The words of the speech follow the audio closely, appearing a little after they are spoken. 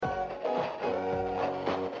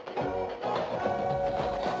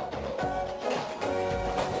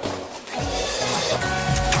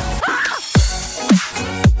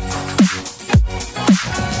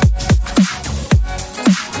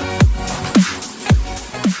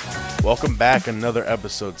Welcome back. Another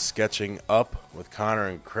episode Sketching Up with Connor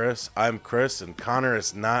and Chris. I'm Chris, and Connor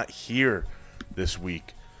is not here this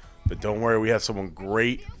week. But don't worry, we have someone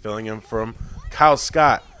great filling in for him, Kyle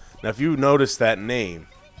Scott. Now, if you notice that name,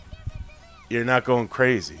 you're not going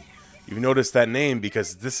crazy. You've noticed that name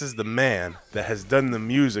because this is the man that has done the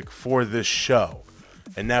music for this show.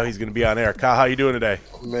 And now he's going to be on air. Kyle, how you doing today?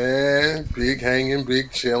 Man, big hanging,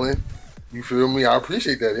 big chilling. You feel me? I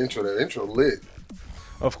appreciate that intro. That intro lit.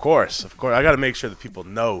 Of course. I got to make sure that people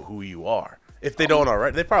know who you are. If they don't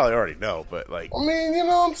already, they probably already know, but like... I mean, you know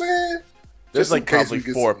what I'm saying? There's like probably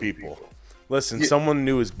 4 people. Listen, someone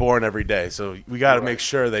new is born every day, so we got to make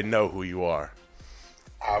sure they know who you are.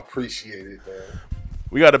 I appreciate it, man.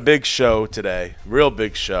 We got a big show today, real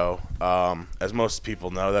big show. As most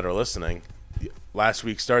people know that are listening, last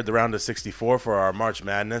week started the round of 64 for our March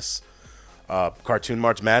Madness, cartoon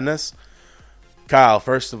March Madness. Kyle,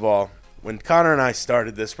 first of all, when Connor and I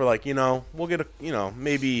started this, we're like, we'll get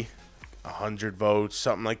maybe 100 votes,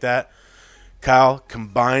 something like that. Kyle,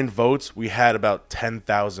 combined votes, we had about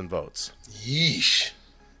 10,000 votes. Yeesh.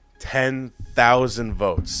 10,000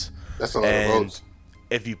 votes. That's a lot of votes.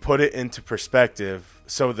 If you put it into perspective,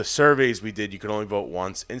 so the surveys we did, you could only vote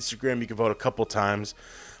once. Instagram, you could vote a couple times.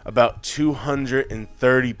 About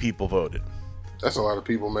 230 people voted. That's a lot of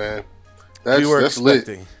people, man. That's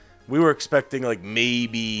lit. We were expecting like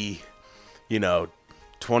maybe,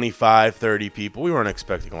 25, 30 people. We weren't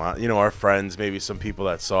expecting a lot. Our friends, maybe some people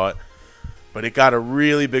that saw it. But it got a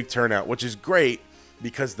really big turnout, which is great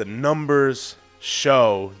because the numbers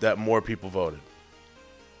show that more people voted.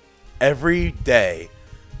 Every day,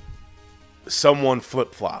 someone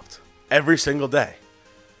flip-flopped. Every single day.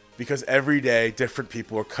 Because every day, different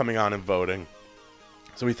people are coming on and voting.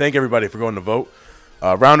 So we thank everybody for going to vote.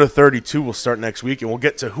 Round of 32 will start next week, and we'll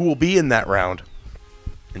get to who will be in that round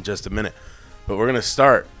in just a minute. But we're going to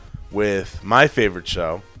start with my favorite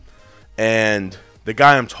show. And the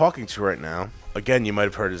guy I'm talking to right now, again, you might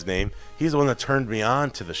have heard his name. He's the one that turned me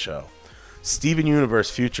on to the show. Steven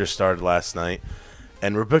Universe Future started last night.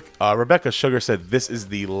 And Rebecca Sugar said this is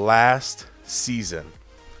the last season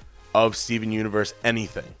of Steven Universe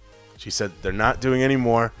anything. She said they're not doing any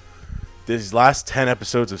more. These last 10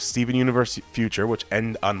 episodes of Steven Universe Future, which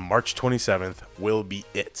end on March 27th, will be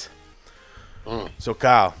it. So,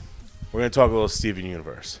 Kyle, we're going to talk a little Steven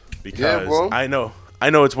Universe. Because I know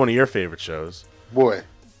it's one of your favorite shows. Boy.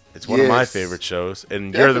 It's one of my favorite shows,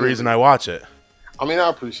 and you're the reason I watch it. I mean, I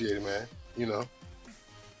appreciate it, man.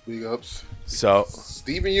 Big ups. So,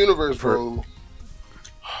 Steven Universe, bro.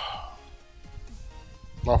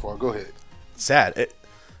 My fault. Go ahead. Sad.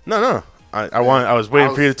 No. I was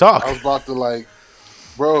waiting for you to talk. I was about to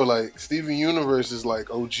bro. Steven Universe is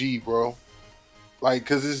like OG, bro.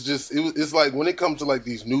 Cause it's like when it comes to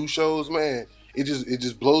these new shows, man, it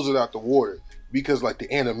just blows it out the water because the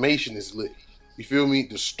animation is lit. You feel me?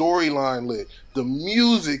 The storyline lit. The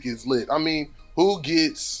music is lit. I mean, who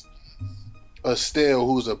gets Estelle,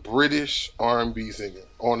 who's a British R&B singer,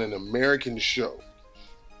 on an American show?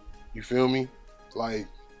 You feel me?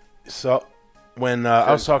 So, when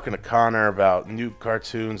I was talking to Connor about new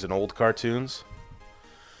cartoons and old cartoons,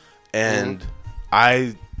 and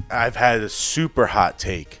I've had a super hot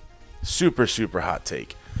take, super hot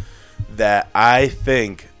take, that I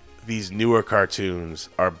think these newer cartoons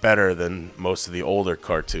are better than most of the older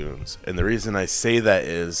cartoons. And the reason I say that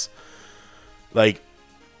is,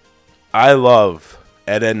 I love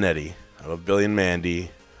Ed, Edd n Eddy. I love Billy and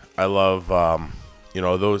Mandy. I love,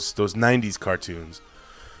 those 90s cartoons.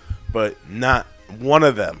 But not one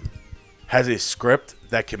of them has a script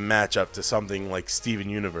that can match up to something like Steven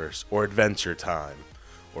Universe or Adventure Time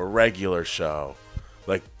or Regular Show.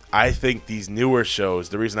 I think these newer shows,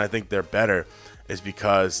 the reason I think they're better is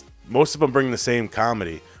because most of them bring the same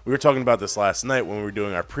comedy. We were talking about this last night when we were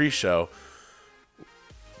doing our pre-show.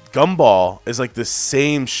 Gumball is the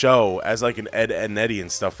same show as an Ed, Edd n Eddy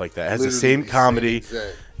and stuff like that. It has the same comedy.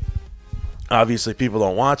 Obviously, people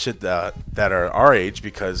don't watch it that are our age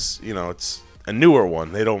because, it's a newer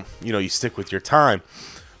one. They don't, you stick with your time.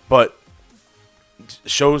 But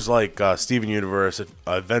shows like Steven Universe,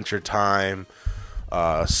 Adventure Time,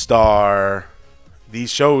 Star,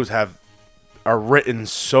 these shows are written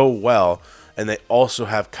so well, and they also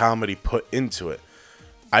have comedy put into it.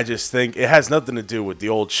 I just think it has nothing to do with the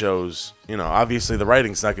old shows. Obviously the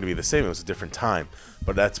writing's not going to be the same. It was a different time.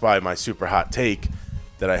 But that's why my super hot take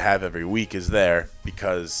that I have every week is there,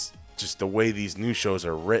 because just the way these new shows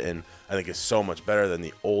are written, I think is so much better than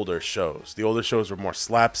the older shows. The older shows were more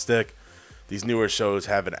slapstick. These newer shows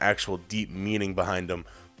have an actual deep meaning behind them.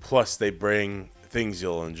 Plus, they bring things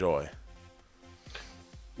you'll enjoy.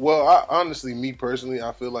 Well, honestly, me personally,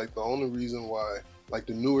 I feel like the only reason why, like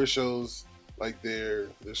the newer shows, like their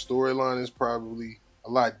storyline is probably a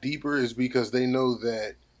lot deeper, is because they know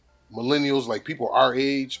that millennials, like people our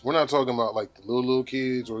age, we're not talking about like the little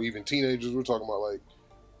kids or even teenagers. We're talking about like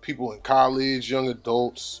people in college, young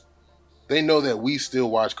adults. They know that we still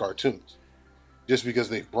watch cartoons just because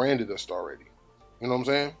they've branded us already. You know what I'm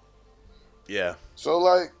saying? Yeah. So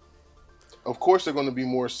like, of course they're going to be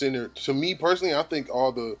more centered. To me personally, I think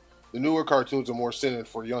all the newer cartoons are more centered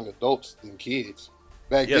for young adults than kids.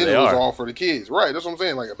 Back then it was all for the kids. Right, that's what I'm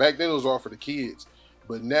saying. Like back then it was all for the kids.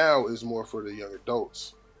 But now it's more for the young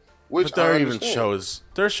adults. Which but there are even shows.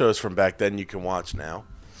 There are shows from back then you can watch now.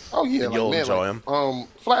 Oh yeah, and you'll enjoy them.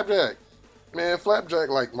 Flapjack, man, Flapjack,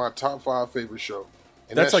 like my top 5 favorite show.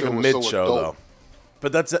 And that's like a mid show though.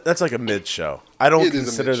 But that's like a mid show. I don't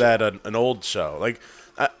consider that an old show. Like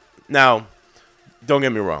now, don't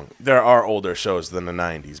get me wrong. There are older shows than the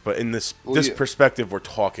 '90s, but in this perspective we're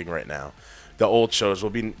talking right now, the old shows will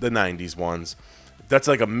be the '90s ones. That's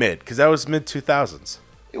like a mid, because that was mid 2000s.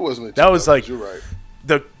 It was mid. That was like, you're right.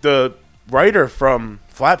 The writer from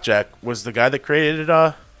Flapjack was the guy that created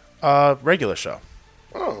a regular show.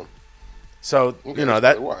 Oh, so okay, you know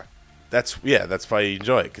why. That's why you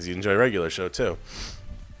enjoy it, because you enjoy regular show too.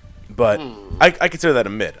 But I consider that a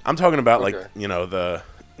mid. I'm talking about like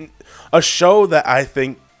a show that I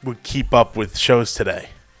think would keep up with shows today.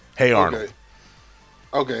 Hey Arnold.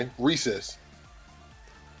 Okay. Recess.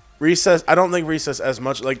 I don't think Recess as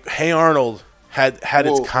much. Like Hey Arnold had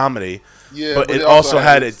its comedy, but it also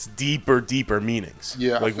had its deeper meanings.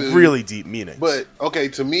 Yeah, like really deep meanings. But okay,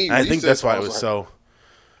 to me, I think that's why it was so.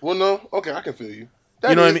 Well, no, okay, I can feel you.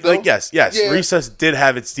 You know what I mean? Though. Like yes, yeah. Recess did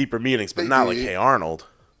have its deeper meanings, but not like Hey Arnold.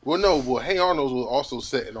 Well, no, Hey Arnold was also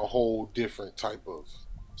set in a whole different type of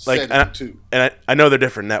setting too. And I know they're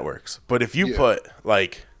different networks, but if you put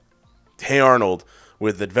like Hey Arnold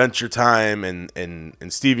with Adventure Time and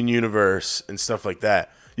Steven Universe and stuff like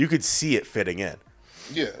that, you could see it fitting in.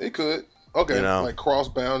 Yeah, it could. Okay, like cross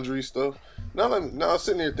boundary stuff. Now I'm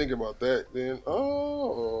sitting here thinking about that. Then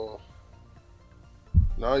no,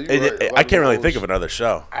 you're right. I can't really think of another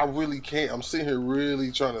show. I really can't. I'm sitting here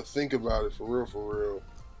really trying to think about it for real.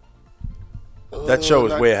 That show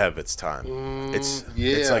was way ahead of its time. It's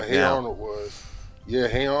like Hey now. Arnold was. Yeah,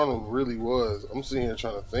 Hey Arnold really was. I'm sitting here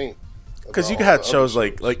trying to think. Because you had shows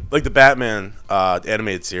like the Batman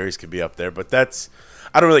animated series could be up there, but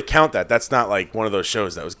I don't really count that. That's not like one of those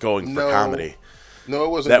shows that was going for comedy. No, it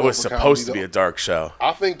wasn't. That was supposed to be a dark show.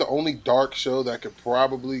 I think the only dark show that could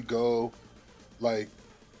probably go like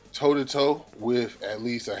toe to toe with at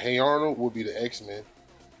least a Hey Arnold would be the X-Men,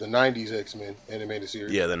 the '90s X-Men animated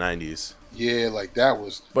series. Yeah, the '90s. Yeah, like that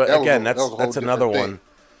was. But again, that's another one.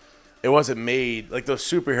 It wasn't made like those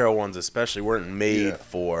superhero ones, especially weren't made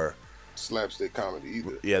for slapstick comedy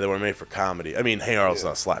either. Yeah, they weren't made for comedy. I mean, Hey Arnold's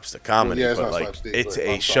not slapstick comedy, it's but not like it's but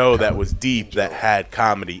a show that was deep that had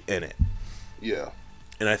comedy in it. Yeah,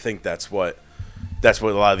 and I think that's what a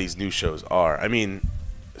lot of these new shows are. I mean,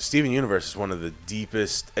 Steven Universe is one of the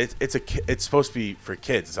deepest. It's supposed to be for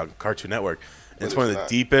kids. It's on Cartoon Network. And it's one of the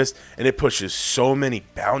deepest, and it pushes so many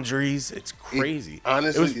boundaries. It's crazy.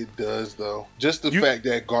 Honestly, it does though. Just the fact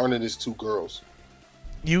that Garnet is 2 girls.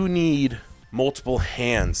 You need multiple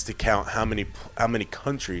hands to count how many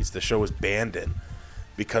countries the show was banned in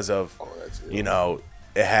because of it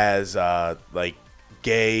has like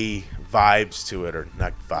gay vibes to it, or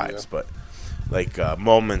not vibes, but like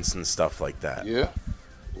moments and stuff like that. Yeah.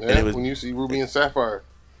 And when you see Ruby and Sapphire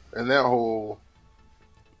and that whole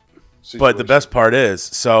situation. But the best part is,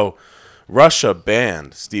 so Russia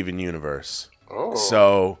banned Steven Universe. Oh.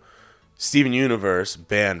 So Steven Universe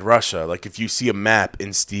banned Russia. Like if you see a map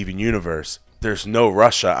in Steven Universe, there's no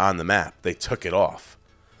Russia on the map. They took it off.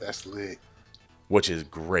 That's lit. Which is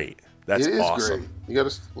great. That's awesome. Great. You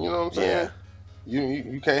gotta, you know what I'm saying? Yeah.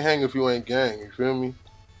 You can't hang if you ain't gang. You feel me?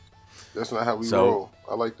 That's not how we roll.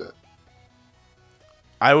 I like that.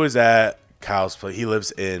 I was at Kyle's place. He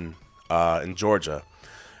lives in Georgia.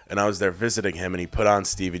 And I was there visiting him, and he put on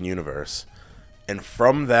Steven Universe. And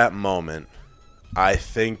from that moment, I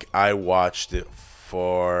think I watched it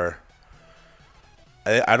for.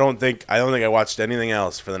 I don't think I watched anything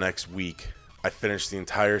else for the next week. I finished the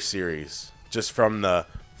entire series just from the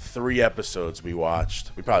 3 episodes we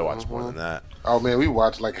watched. We probably watched more than that. Oh man, we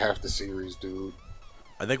watched like half the series, dude.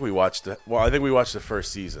 I think we watched the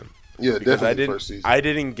first season. Yeah, definitely the first season.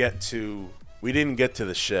 We didn't get to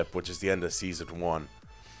the ship, which is the end of season 1.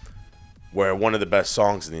 Where one of the best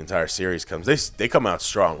songs in the entire series comes. They come out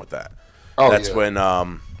strong with that. That's when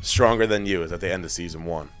Stronger Than You is at the end of season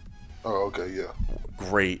 1. Oh, okay, yeah.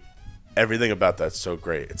 Great everything about that's so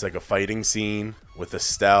great. It's like a fighting scene with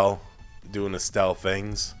Estelle doing Estelle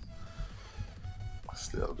things.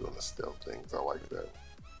 Still doing the stealth things. I like that.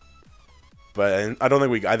 But I don't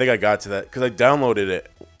think I think I got to that because I downloaded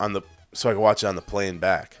it so I could watch it on the plane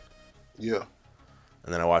back. Yeah.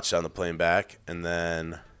 And then I watched it on the plane back, and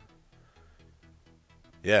then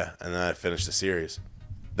I finished the series.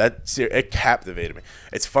 It captivated me.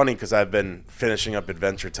 It's funny because I've been finishing up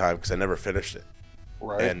Adventure Time because I never finished it.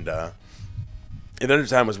 Right. And Adventure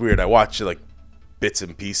Time was weird. I watched it like bits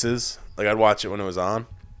and pieces. Like I'd watch it when it was on,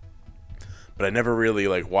 but I never really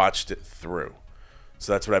like watched it through.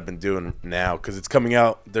 So that's what I've been doing now because it's coming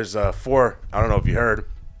out. There's I don't know if you heard,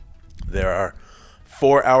 there are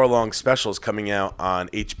 4-hour-long specials coming out on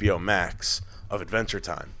HBO Max of Adventure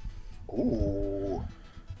Time. Ooh.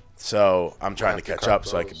 So I'm trying to catch up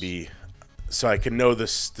so I can know the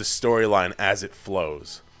storyline as it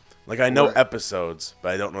flows. Like I know episodes,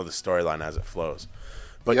 but I don't know the storyline as it flows.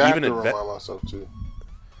 But yeah, even I have to remind myself too.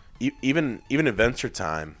 Even Adventure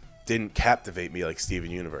Time didn't captivate me like Steven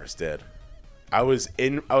Universe did. I was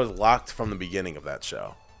locked from the beginning of that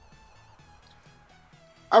show.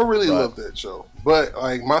 I really love that show. But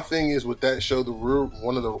like my thing is with that show,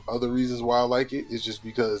 one of the other reasons why I like it is just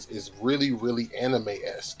because it's really, really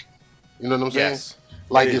anime-esque. You know what I'm saying? Yes.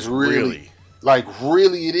 Like it's really like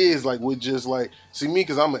really it is like with just like see me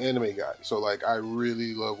because I'm an anime guy. So like I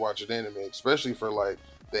really love watching anime, especially for like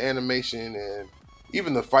the animation and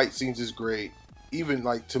even the fight scenes is great. Even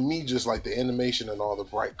like to me just like the animation and all the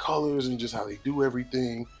bright colors and just how they do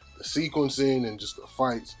everything, the sequencing and just the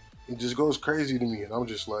fights. It just goes crazy to me, and I'm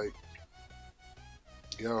just like,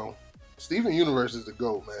 yo, Steven Universe is the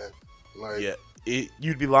GOAT, man. Like, yeah,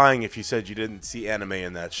 you'd be lying if you said you didn't see anime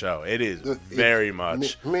in that show. It is very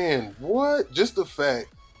much. Man, what? Just the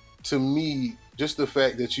fact, to me, just the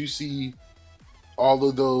fact that you see all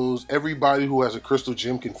of those, everybody who has a crystal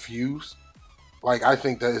gem confused, like, I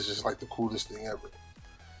think that is just, like, the coolest thing ever.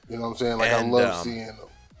 You know what I'm saying? Like, I love seeing them.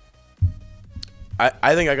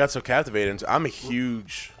 I think I got so captivated. I'm a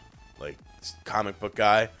huge like comic book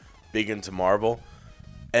guy, big into Marvel,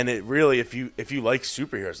 and it really if you like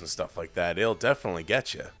superheroes and stuff like that, it'll definitely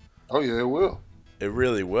get you. Oh yeah, it will. It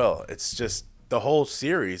really will. It's just the whole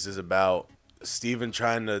series is about Steven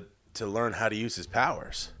trying to learn how to use his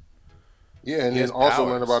powers. Yeah, and then also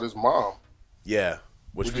learn about his mom. Yeah,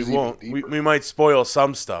 which we won't. We might spoil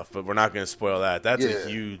some stuff, but we're not going to spoil that. That's a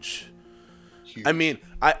huge. I mean,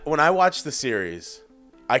 when I watched the series,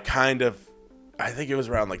 I think it was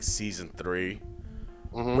around like season 3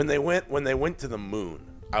 when they went to the moon.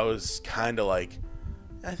 I was kind of like,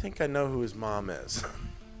 I think I know who his mom is.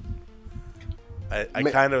 I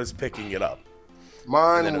kind of was picking it up.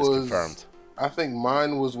 Mine was confirmed. I think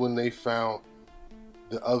mine was when they found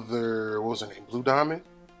the other. What was her name? Blue Diamond.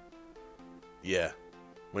 Yeah,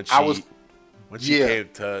 when she came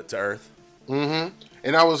to Earth. Mm-hmm.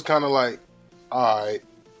 And I was kind of like, all right,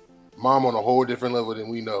 mom on a whole different level than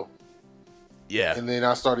we know. Yeah. And then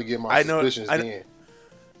I started getting my suspicions then.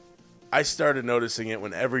 I started noticing it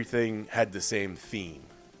when everything had the same theme.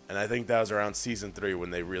 And I think that was around season 3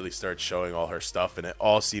 when they really started showing all her stuff, and it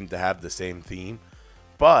all seemed to have the same theme.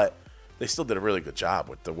 But they still did a really good job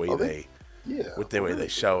with the way they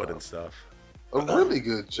show it and stuff. A really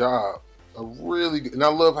good job. And I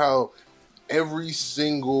love how every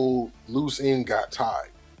single loose end got tied.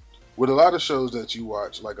 With a lot of shows that you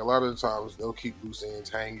watch, like a lot of the times they'll keep loose ends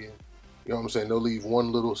hanging. You know what I'm saying? They'll leave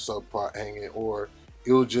one little subplot hanging, or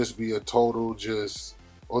it'll just be they'll just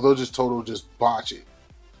botch it.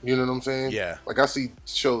 You know what I'm saying? Yeah. Like I see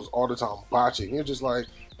shows all the time botching. You're just like,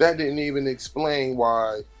 that didn't even explain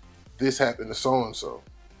why this happened to so and so.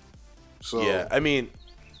 So yeah, I mean,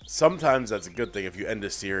 sometimes that's a good thing if you end a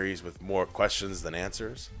series with more questions than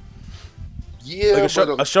answers. Yeah, like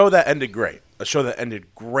a show that ended great. A show that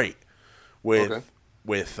ended great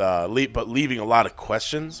but leaving a lot of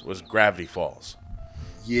questions was Gravity Falls.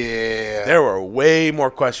 Yeah, there were way more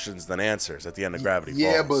questions than answers at the end of Gravity Falls.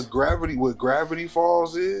 Yeah, but what Gravity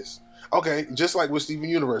Falls is just like with Steven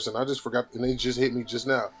Universe, and I just forgot, and it just hit me just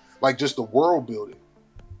now. Like just the world building.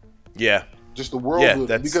 Yeah, just the world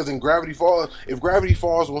building. Because in Gravity Falls, if Gravity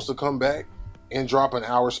Falls wants to come back and drop an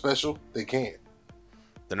hour special, they can.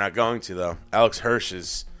 They're not going to though. Alex Hirsch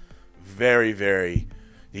is very, very.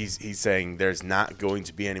 He's saying there's not going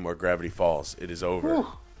to be any more Gravity Falls. It is over.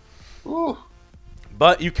 Ooh.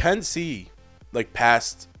 But you can see, like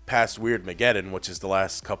past Weird Mageddon, which is the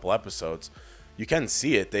last couple episodes. You can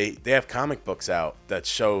see it. They have comic books out that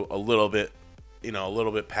show a little bit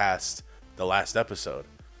past the last episode.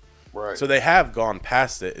 Right. So they have gone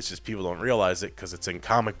past it. It's just people don't realize it because it's in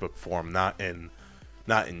comic book form, not in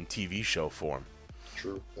not in TV show form.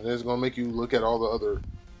 True, and it's gonna make you look at all the other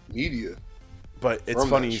media. But it's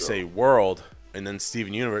funny you say world and then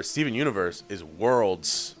Steven Universe. Steven Universe is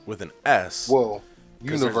worlds with an S. Well,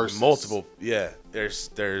 universe multiple. Yeah, there's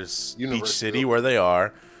Beach City where they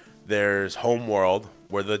are. There's Homeworld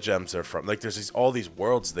where the gems are from. Like there's all these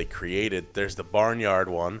worlds they created. There's the Barnyard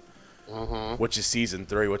one, which is season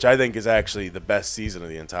 3, which I think is actually the best season of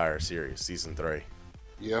the entire series. Season 3.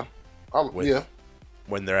 Yeah. Yeah.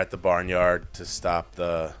 When they're at the barnyard to stop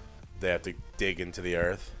they have to dig into the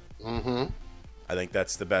earth. Mm-hmm. I think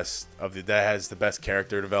that's the best that has the best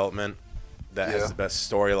character development. That has the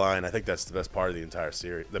best storyline. I think that's the best part of the entire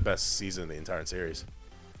series, the best season of the entire series.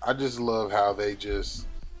 I just love how they just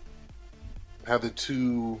have the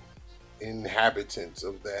two inhabitants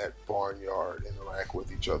of that barnyard interact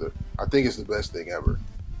with each other. I think it's the best thing ever.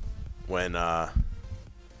 When and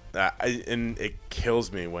it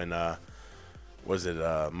kills me when was it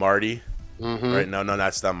Marty? Mm-hmm. Right? No,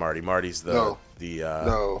 that's not Marty. Marty's the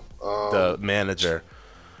manager.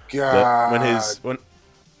 God.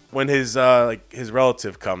 When his his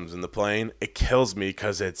relative comes in the plane, it kills me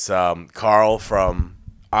because it's Carl from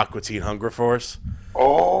Aqua Teen Hunger Force.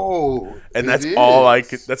 Oh, and that's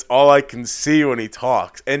all I can see when he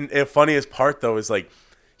talks. And the funniest part though is like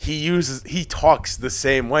he talks the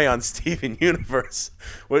same way on Steven Universe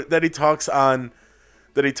that he talks on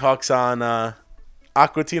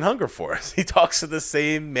Aqua Teen Hunger Force. He talks to the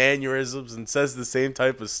same mannerisms and says the same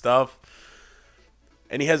type of stuff.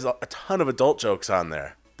 And he has a ton of adult jokes on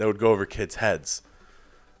there that would go over kids' heads.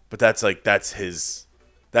 But that's the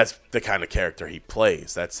kind of character he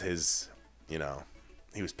plays. That's his,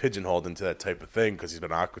 he was pigeonholed into that type of thing because he's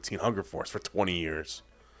been on Aqua Teen Hunger Force for 20 years.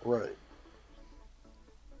 Right.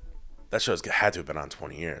 That show's had to have been on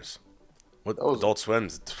 20 years. Adult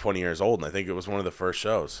Swim's 20 years old, and I think it was one of the first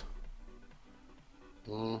shows.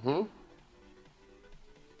 Mm-hmm.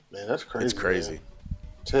 Man, that's crazy. It's crazy. Man.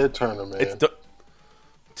 Ted Turner, man.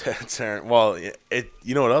 Ted Turner. Well,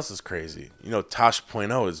 you know what else is crazy? Tosh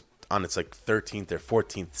Point oh is on its 13th or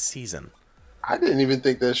 14th season. I didn't even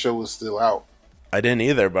think that show was still out. I didn't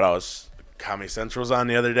either, but Comedy Central's on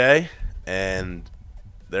the other day, and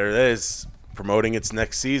there it is, promoting its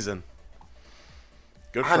next season.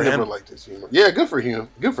 Good for him. I never liked his humor. Yeah, good for him.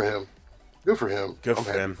 Good for him. I'm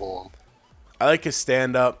happy for him. I like his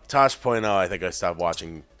stand-up. Tosh Point oh, I think I stopped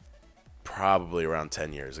watching probably around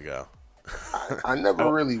 10 years ago. I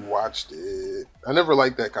never really watched it. I never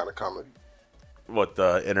liked that kind of comedy. What,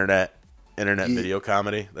 the internet video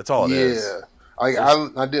comedy? That's all it is. Yeah.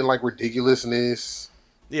 I didn't like ridiculousness.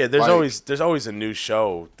 Yeah, there's always a new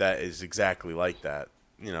show that is exactly like that.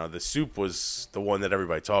 The Soup was the one that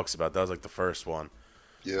everybody talks about. That was the first one.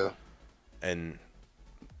 Yeah. And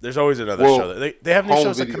there's always another show. They have new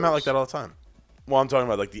shows that come out like that all the time. Well, I'm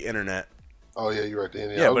talking about the internet. Oh yeah, you're right.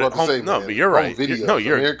 Yeah, I was about to say, but you're right.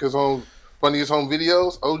 You're America's funniest home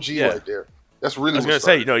videos. OG right there. That's really. I was gonna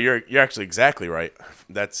say, you're actually exactly right.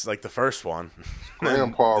 That's the first one.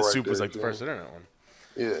 Grandpa, the right Soup there, was the first internet one.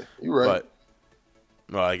 Yeah, you're right.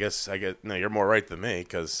 But I guess no. You're more right than me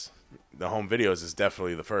because the home videos is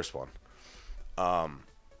definitely the first one.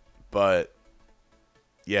 But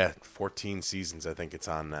yeah, 14 seasons. I think it's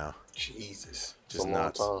on now. Jesus, just a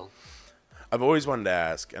long time. I've always wanted to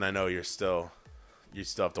ask, and I know you still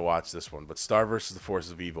have to watch this one, but Star vs. the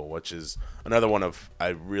Forces of Evil, which is another one I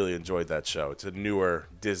really enjoyed that show. It's a newer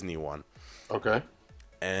Disney one. Okay.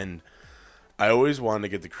 And I always wanted to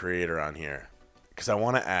get the creator on here because I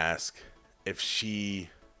want to ask if she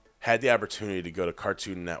had the opportunity to go to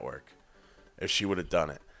Cartoon Network, if she would have done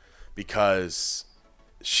it. Because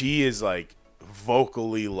she is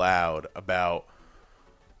vocally loud about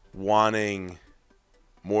wanting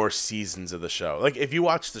more seasons of the show. If you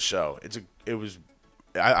watch the show,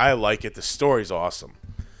 I like it. The story's awesome.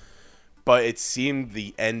 But it seemed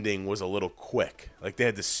the ending was a little quick. They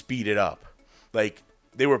had to speed it up.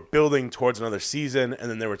 They were building towards another season,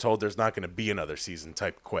 and then they were told there's not going to be another season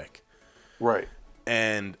type quick. Right.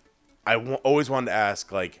 And I always wanted to ask,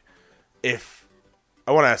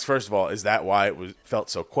 first of all, is that why it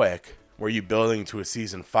felt so quick? Were you building to a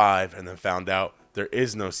season 5 and then found out there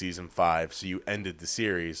is no season 5, so you ended the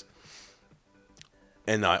series?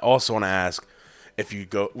 And I also want to ask, if you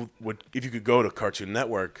could go to Cartoon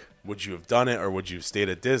Network, would you have done it or would you have stayed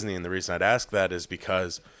at Disney? And the reason I'd ask that is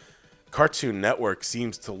because Cartoon Network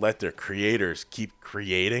seems to let their creators keep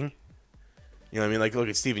creating. You know what I mean? Look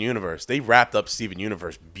at Steven Universe. They wrapped up Steven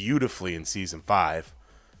Universe beautifully in season 5.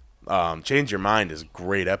 Change Your Mind is a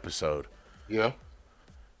great episode. Yeah.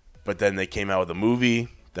 But then they came out with a movie.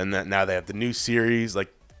 Now they have the new series.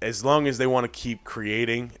 as long as they want to keep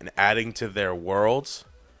creating and adding to their worlds,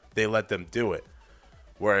 they let them do it.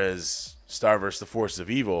 Whereas Star vs. the Forces of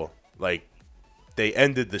Evil, like, they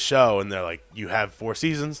ended the show and they're like, you have 4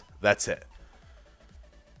 seasons, that's it.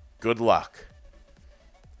 Good luck.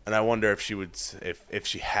 And I wonder if she would, if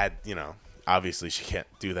she had, you know, obviously she can't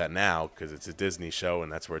do that now because it's a Disney show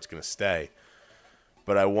and that's where it's going to stay.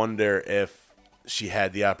 But I wonder if she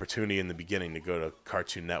had the opportunity in the beginning to go to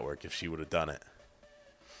Cartoon Network, if she would have done it.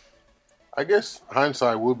 I guess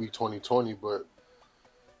hindsight will be 2020, but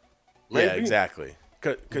maybe. Yeah, exactly.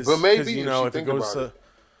 Because you know, if it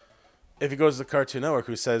goes to Cartoon Network,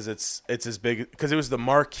 who says it's as big, because it was the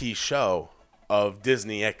marquee show of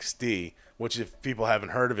Disney XD, which if people haven't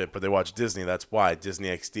heard of it but they watch Disney, that's why Disney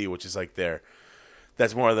XD, which is like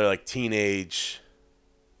that's more of their like teenage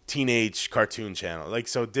cartoon channel. Like,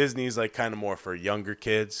 so Disney's like kind of more for younger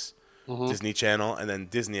kids, Disney Channel, and then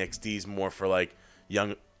Disney XD is more for like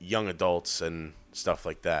young adults and stuff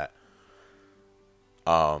like that.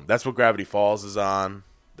 That's what Gravity Falls is on.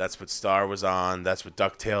 That's what Star was on. That's what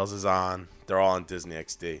DuckTales is on. They're all on Disney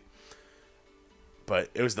XD. But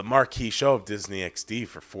it was the marquee show of Disney XD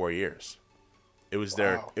for 4 years. It was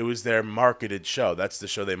their marketed show. That's the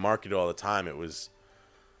show they marketed all the time. It was,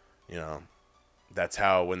 you know, that's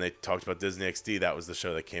how when they talked about Disney XD, that was the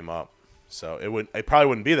show that came up. So it probably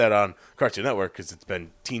wouldn't be that on Cartoon Network because it's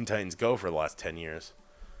been Teen Titans Go for the last 10 years.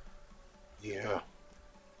 Yeah.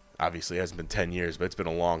 Obviously, it hasn't been 10 years, but it's been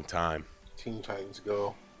a long time. Teen Titans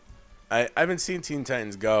Go. I haven't seen Teen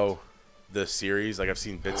Titans Go, the series. Like, I've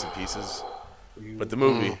seen bits and pieces. But the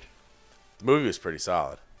movie was pretty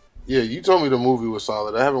solid. Yeah, you told me the movie was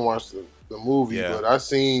solid. I haven't watched the movie, but I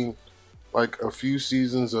seen like a few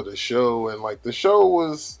seasons of the show, and like the show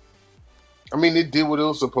was, I mean, it did what it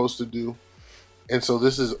was supposed to do. And so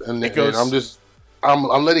this is, and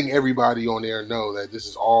I'm letting everybody on there know that this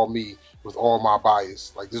is all me with all my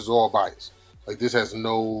bias. Like, this is all bias. Like, this has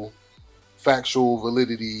no factual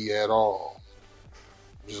validity at all.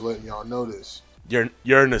 I'm just letting y'all know this.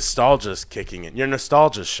 Your nostalgia's kicking in. Your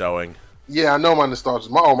nostalgia's showing. Yeah, I know my nostalgia.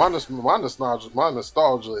 My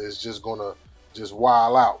nostalgia is just gonna just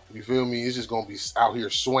wild out. You feel me? It's just gonna be out here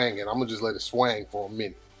swanging. I'm gonna just let it swang for a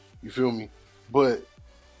minute. You feel me? But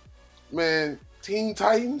man, Teen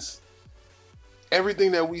Titans,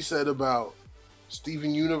 everything that we said about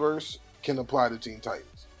Steven Universe can apply to Teen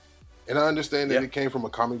Titans. And I understand that it came from a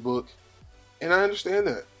comic book. And I understand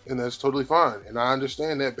that. And that's totally fine. And I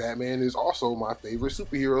understand that Batman is also my favorite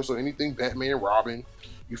superhero. So anything Batman, Robin,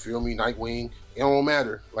 you feel me, Nightwing, it don't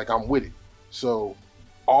matter. Like, I'm with it. So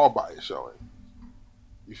all bias showing.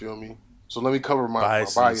 You feel me? So let me cover my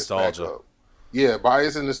bias back up. Yeah,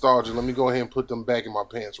 bias and nostalgia. Let me go ahead and put them back in my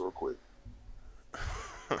pants real quick.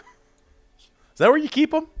 Is that where you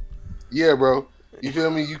keep them? Yeah, bro. You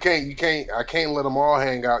feel me? I can't let them all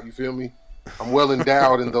hang out. You feel me? I'm well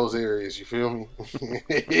endowed in those areas. You feel me?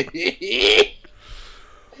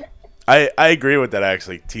 I agree with that,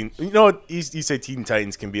 actually. You know what? You say Teen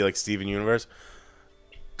Titans can be like Steven Universe.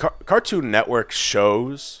 Cartoon Network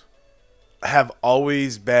shows have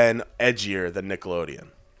always been edgier than Nickelodeon.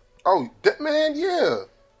 Oh, man, yeah,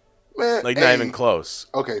 man. Like, not even close.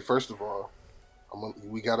 Okay, first of all,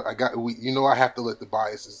 I have to let the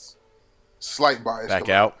biases, slight bias, back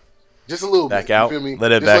out. Just a little bit. Back out. You feel me?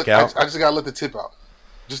 Let it back out. I just gotta let the tip out.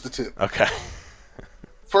 Just the tip. Okay.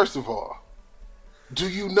 First of all, do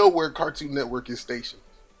you know where Cartoon Network is stationed?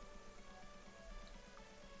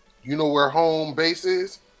 You know where home base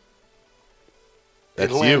is?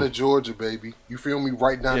 That's Atlanta, you. Georgia, baby. You feel me?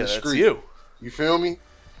 Right down the street. That's you. You feel me?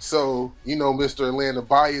 So, you know, Mr. Atlanta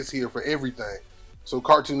bias here for everything. So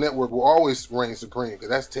Cartoon Network will always reign supreme because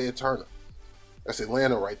that's Ted Turner. That's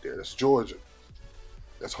Atlanta right there. That's Georgia.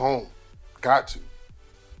 That's home. Got to.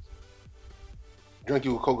 Drink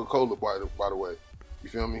you with Coca-Cola, by the way. You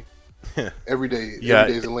feel me? Every day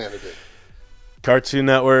is Atlanta Day. Cartoon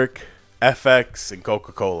Network, FX, and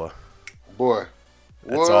Coca-Cola. Boy.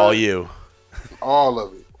 That's all you. All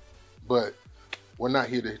of it. But we're not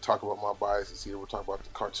here to talk about my biases here. We're talking about the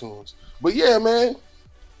cartoons. But yeah, man,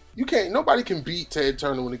 nobody can beat Ted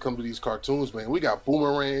Turner when it comes to these cartoons, man. We got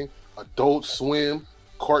Boomerang, Adult Swim,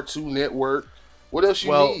 Cartoon Network. What else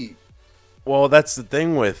you need? Well, that's the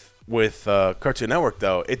thing with Cartoon Network,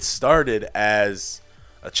 though. It started as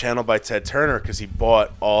a channel by Ted Turner because he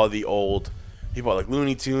bought like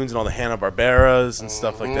Looney Tunes and all the Hanna-Barberas and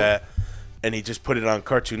stuff like that, and he just put it on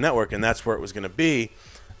Cartoon Network, and that's where it was going to be.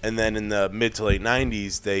 And then in the mid to late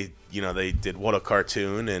 90s, they did What a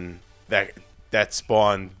Cartoon, and that that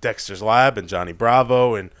spawned Dexter's Lab and Johnny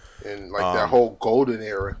Bravo and like that whole golden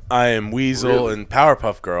era. I Am Weasel and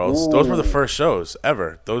Powerpuff Girls. Ooh. Those were the first shows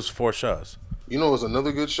ever. Those 4 shows. You know, it's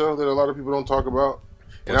another good show that a lot of people don't talk about,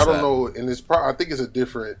 and What's I don't that? know. And I think it's a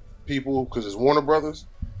different people because it's Warner Brothers,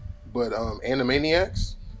 but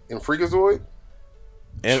Animaniacs and Freakazoid.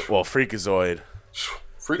 And Freakazoid.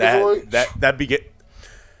 Freakazoid.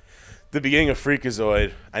 The beginning of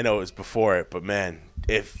Freakazoid. I know it was before it, but man,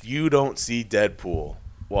 if you don't see Deadpool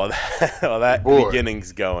while that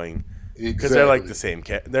beginning's going, because they're like the same.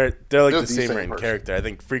 They're like the same written character. I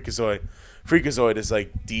think Freakazoid is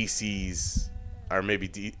like DC's, or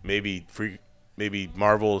maybe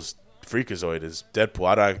Marvel's Freakazoid is Deadpool.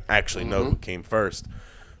 I don't actually know who came first,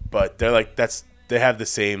 but they're like they have the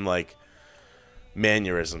same like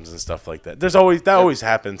mannerisms and stuff like that. Always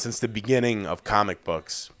happened since the beginning of comic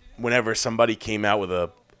books. Whenever somebody came out with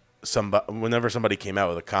a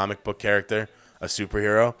comic book character, a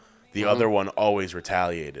superhero, the other one always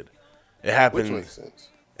retaliated. It happened. Which makes sense.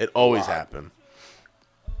 It always happened.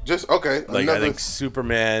 Just okay. Like I think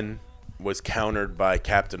Superman was countered by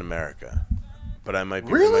Captain America, but I might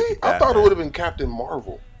be really. I thought it would have been Captain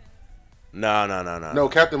Marvel. No. No,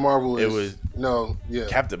 Captain Marvel.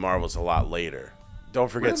 Captain Marvel's a lot later.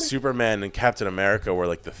 Don't forget, Superman and Captain America were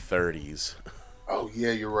like the 30s. Oh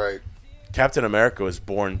yeah, you're right. Captain America was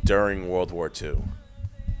born during World War II.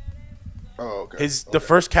 Oh, okay. The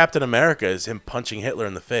first Captain America is him punching Hitler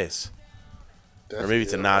in the face. Or maybe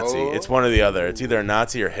it's a Nazi. It's one or the other. It's either a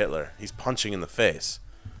Nazi or Hitler. He's punching in the face.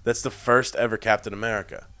 That's the first ever Captain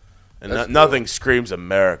America. And nothing screams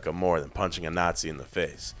America more than punching a Nazi in the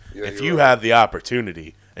face. Yeah, if you have the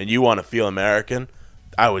opportunity and you want to feel American,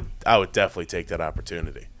 I would definitely take that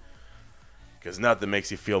opportunity. Because nothing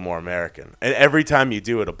makes you feel more American. And every time you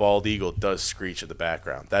do it, a bald eagle does screech in the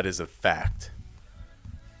background. That is a fact.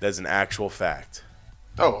 That's an actual fact.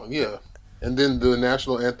 Oh, yeah. And then the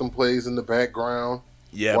national anthem plays in the background.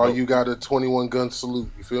 Yeah. While you got a 21-gun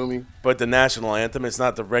salute. You feel me? But the national anthem is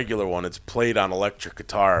not the regular one. It's played on electric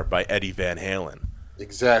guitar by Eddie Van Halen.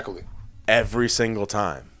 Exactly. Every single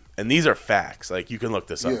time. And these are facts. Like, you can look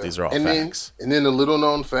this up. These are all facts. And then a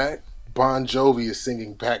little-known fact, Bon Jovi is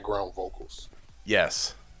singing background vocals.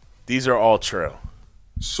 Yes. These are all true.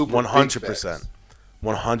 Super 100%.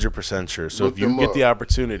 100% true. So if you get the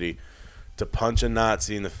opportunity to punch a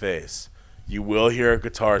Nazi in the face, you will hear a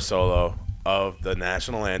guitar solo of the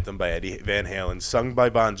national anthem by Eddie Van Halen, sung by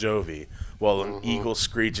Bon Jovi, while an eagle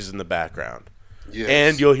screeches in the background. Yes.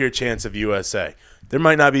 And you'll hear chants of USA. There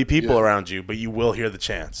might not be people around you, but you will hear the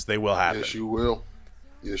chants. They will happen. Yes, you will.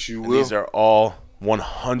 Yes, you will. These are all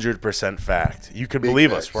 100% fact. You can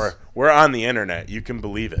believe us. We're on the internet. You can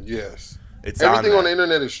believe it. Yes. It's everything on the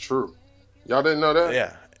internet is true. Y'all didn't know that?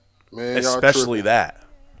 Yeah. Man, especially that.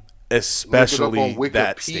 Especially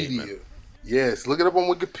that Wikipedia. statement. Yes, look it up on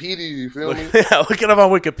Wikipedia, you feel me? Yeah, look it up on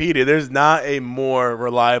Wikipedia. There's not a more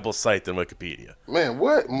reliable site than Wikipedia. Man,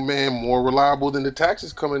 what? Man, more reliable than the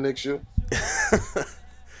taxes coming next year.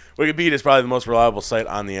 Wikipedia is probably the most reliable site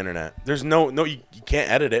on the internet. There's you can't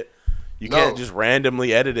edit it. You can't just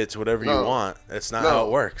randomly edit it to whatever you want. That's not how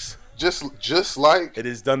it works. Just like it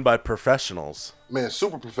is done by professionals. Man,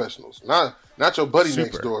 super professionals. Not your buddy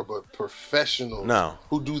next door, but professionals. No.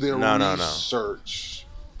 Who do their research.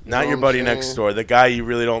 Not your buddy next door. The guy you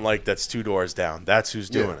really don't like that's 2 doors down. That's who's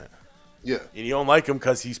doing it. Yeah. And you don't like him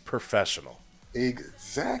because he's professional.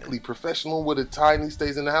 Exactly. Professional with a tie, and he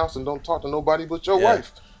stays in the house and don't talk to nobody but your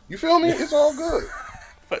wife. You feel me? It's all good.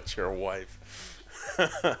 But your wife.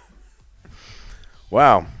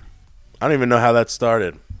 Wow. I don't even know how that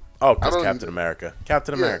started. Oh, because Captain America.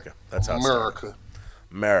 Captain America. That's how it started.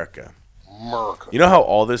 America. You know how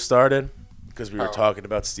all this started? Because we were talking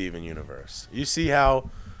about Steven Universe. You see how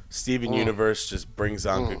Steven Universe just brings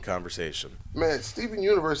on good conversation. Man, Steven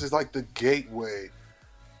Universe is like the gateway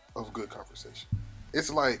of good conversation. It's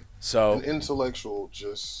like an intellectual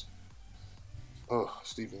Steven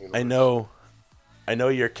Universe. I know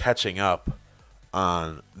you're catching up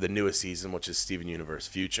on the newest season, which is Steven Universe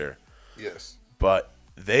Future. Yes. But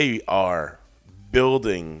they are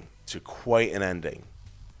building to quite an ending.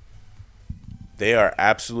 They are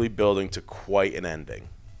absolutely building to quite an ending.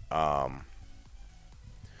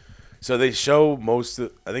 So they show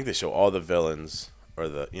I think they show all the villains or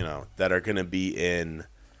that are going to be in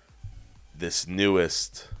this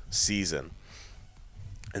newest season.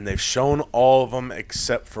 And they've shown all of them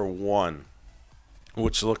except for one,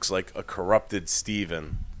 which looks like a corrupted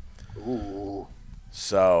Steven. Ooh.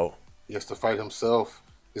 So he has to fight himself,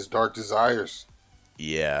 his dark desires.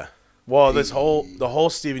 Yeah. Well, the whole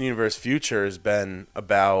Steven Universe Future has been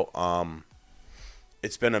about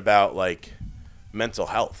it's been about like mental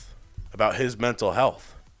health, about his mental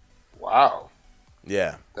health. Wow.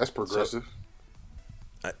 Yeah. That's progressive.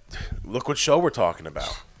 Look what show we're talking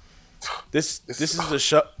about. This is the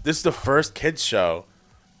show. This is the first kids show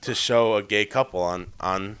to show a gay couple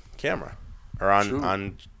on camera or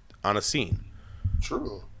on a scene.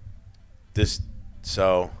 True. They're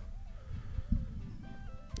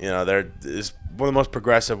is one of the most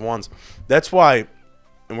progressive ones. That's why,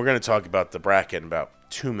 and we're going to talk about the bracket in about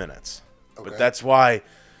 2 minutes. Okay. But that's why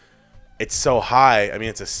it's so high. I mean,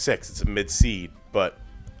 it's a 6. It's a mid-seed. But,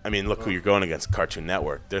 I mean, look who you're going against, Cartoon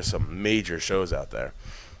Network. There's some major shows out there.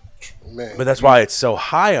 Man, but that's why it's so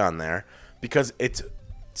high on there, because it's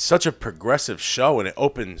such a progressive show, and it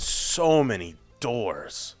opens so many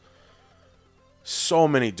doors. So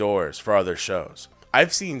many doors for other shows.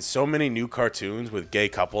 I've seen so many new cartoons with gay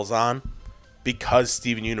couples on because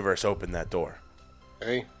Steven Universe opened that door.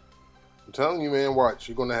 Hey, I'm telling you, man, watch.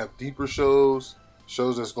 You're going to have deeper shows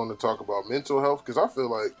that's going to talk about mental health, because I feel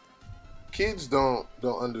like kids don't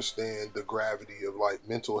understand the gravity of, like,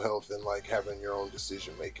 mental health and, like, having your own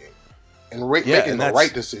decision making and making the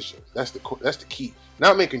right decision. That's the key.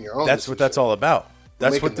 Not making your own. That's decision. what that's all about.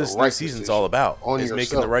 That's what this next season's all about. Is yourself.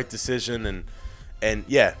 Making the right decision and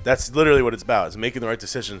yeah, that's literally what it's about. Is making the right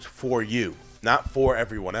decisions for you, not for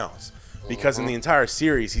everyone else. Because in the entire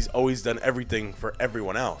series, he's always done everything for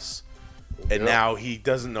everyone else, and now he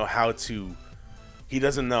doesn't know how to. He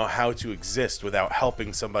doesn't know how to exist without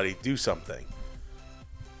helping somebody do something.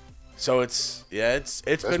 So it's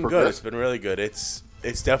been good. It's been really good. It's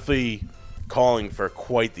definitely calling for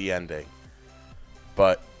quite the ending,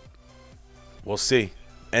 but we'll see.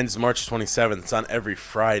 Ends March 27th. It's on every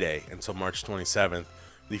Friday until March 27th.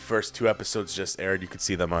 The first 2 episodes just aired. You could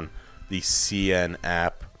see them on the CN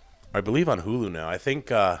app. I believe on Hulu now. I think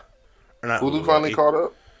or not Hulu finally caught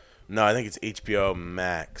up? No, I think it's HBO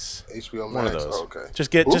Max. HBO Max. One of those. Oh, okay.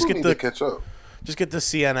 Just get to catch up. Just get the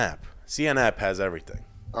CN app. CN app has everything.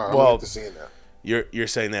 All right, well, the CN app. You're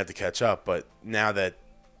saying they have to catch up, but now that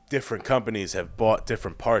different companies have bought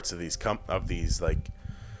different parts of these like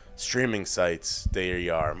streaming sites, they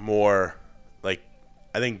are more like,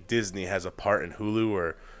 I think Disney has a part in Hulu,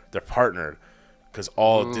 or they're partnered, because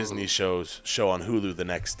all of Disney shows show on Hulu the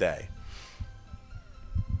next day.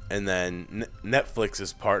 And then Netflix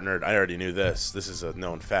is partnered. I already knew this. This is a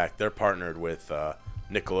known fact. They're partnered with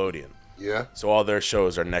Nickelodeon. Yeah. So all their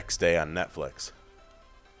shows are next day on Netflix.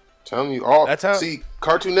 Telling you, see,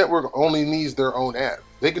 Cartoon Network only needs their own app.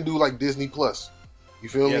 They can do like Disney Plus. You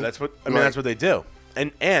feel me? Yeah, that's what that's what they do.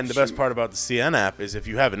 And the best part about the CN app is if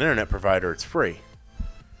you have an internet provider, it's free.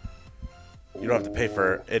 You don't have to pay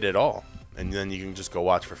for it at all. And then you can just go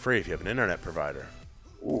watch for free if you have an internet provider.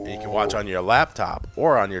 And you can watch on your laptop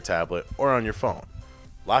or on your tablet or on your phone.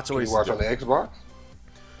 Lots of ways to do it. Can you watch on the Xbox?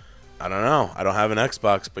 I don't know. I don't have an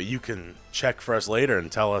Xbox, but you can check for us later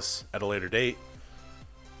and tell us at a later date.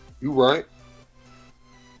 You right.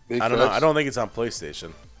 I don't know. I don't think it's on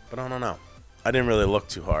PlayStation, but I don't know. I didn't really look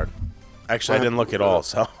too hard. Actually, I didn't look at all,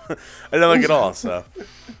 so I didn't look at all. So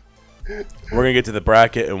we're gonna get to the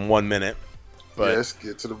bracket in 1 minute, but let's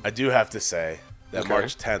get to the. I do have to say that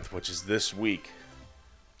March 10th, which is this week,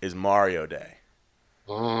 is Mario Day.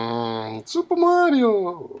 Super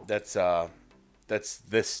Mario. That's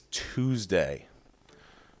this Tuesday.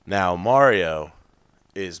 Now, Mario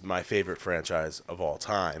is my favorite franchise of all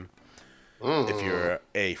time. If you're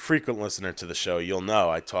a frequent listener to the show, you'll know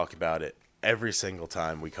I talk about it every single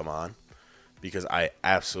time we come on, because I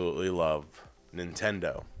absolutely love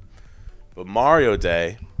Nintendo. But Mario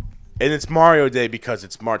Day, and it's Mario Day because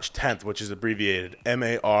it's March 10th, which is abbreviated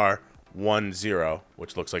MAR10,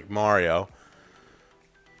 which looks like Mario.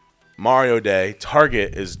 Mario Day,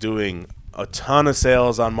 Target is doing a ton of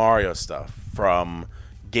sales on Mario stuff, from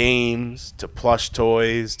games to plush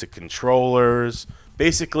toys to controllers.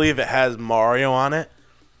 Basically, if it has Mario on it,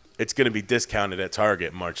 it's going to be discounted at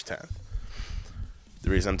Target March 10th. The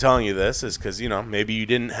reason I'm telling you this is because, maybe you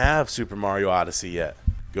didn't have Super Mario Odyssey yet.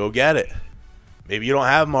 Go get it. Maybe you don't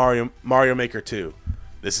have Mario Maker 2.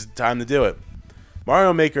 This is the time to do it.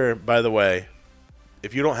 Mario Maker, by the way,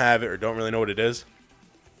 if you don't have it or don't really know what it is,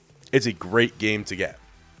 it's a great game to get.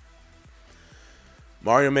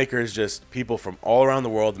 Mario Maker is just people from all around the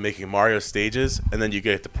world making Mario stages, and then you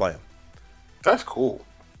get to play them. That's cool.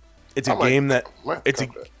 It's a game that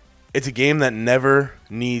it's a game that never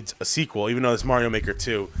needs a sequel, even though it's Mario Maker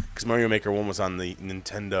 2, because Mario Maker 1 was on the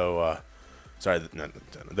Nintendo,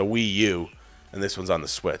 the Wii U, and this one's on the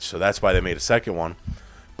Switch. So that's why they made a second one.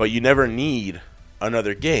 But you never need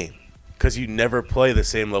another game, because you never play the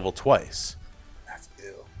same level twice. That's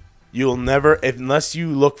ill. You'll never, unless you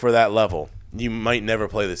look for that level, you might never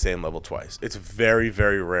play the same level twice. It's very,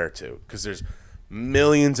 very rare to, because there's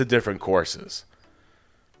millions of different courses.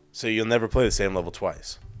 So you'll never play the same level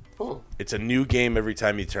twice. Oh. It's a new game every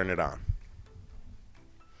time you turn it on.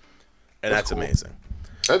 And that's cool. amazing.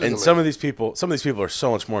 And amazing. Some of these people are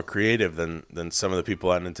so much more creative than some of the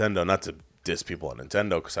people at Nintendo. Not to diss people at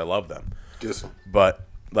Nintendo, because I love them. Diss them. But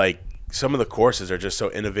like some of the courses are just so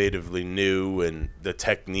innovatively new, and the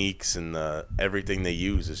techniques and everything they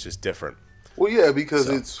use is just different. Well, yeah, because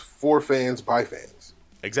it's for fans by fans.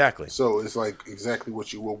 Exactly. So it's like exactly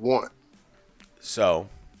what you would want. So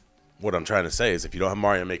what I'm trying to say is, if you don't have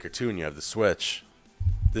Mario Maker 2 and you have the Switch,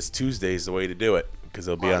 this Tuesday is the way to do it, because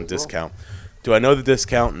it'll be on discount. Do I know the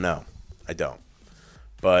discount? No, I don't.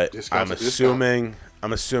 But I'm assuming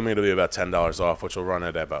it'll be about $10 off, which will run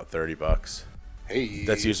it at about $30. Hey,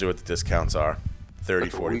 that's usually what the discounts are.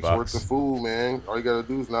 $30-$40 worth of food, man. All you gotta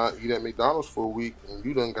do is not eat at McDonald's for a week, and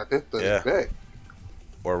you done got that thing back.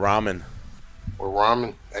 Or ramen.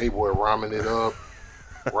 Hey, boy, ramen it up.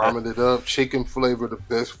 Ramen it up. Chicken flavor, the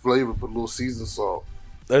best flavor. Put a little season salt.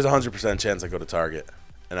 There's a 100% chance I go to Target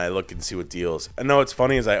and I look and see what deals. I know what's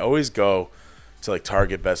funny is I always go to like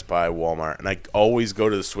Target, Best Buy, Walmart, and I always go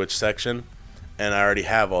to the Switch section, and I already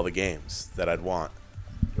have all the games that I'd want.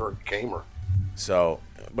 You're a gamer. So,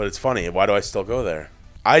 but it's funny. Why do I still go there?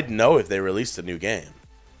 I'd know if they released a new game.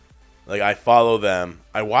 Like, I follow them.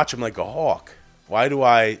 I watch them like a hawk. Why do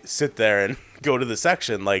I sit there and go to the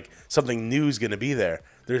section like something new is going to be there?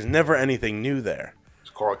 There's never anything new there. It's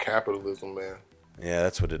called capitalism, man. Yeah,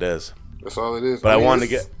 that's what it is. That's all it is. But I wanted to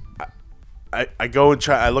get... I go and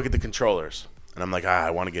try... I look at the controllers, and I'm like,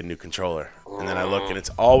 I want to get a new controller. And then I look, and it's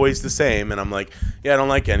always the same, and I'm like, yeah, I don't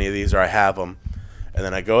like any of these, or I have them. And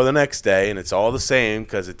then I go the next day, and it's all the same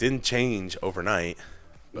because it didn't change overnight.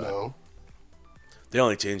 No. They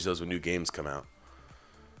only change those when new games come out.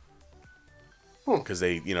 Because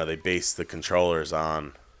they base the controllers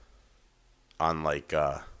on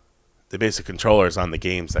they base the controllers on the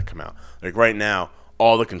games that come out. Like right now,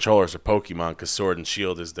 all the controllers are Pokemon because Sword and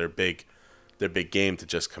Shield is their big game to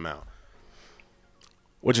just come out,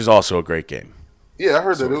 which is also a great game. Yeah, I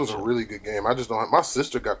heard that it was a really good game. I just don't have, my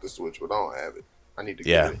sister got the Switch, but I don't have it. I need to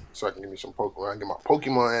get it so I can give me some Pokemon. I can get my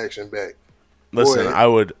Pokemon action back. Listen, I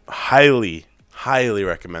would highly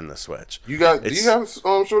recommend the Switch. Do you have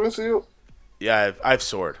Sword and Shield? Yeah, I have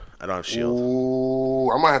Sword. I don't have Shield.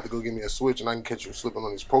 Ooh, I might have to go get me a Switch, and I can catch you slipping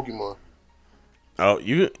on these Pokemon. Oh,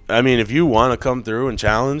 if you want to come through and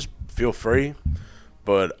challenge, feel free.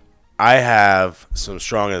 But I have some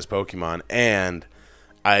strong-ass Pokemon, and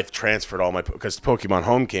I've transferred all my... Because Pokemon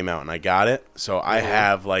Home came out, and I got it. So I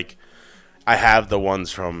have, I have the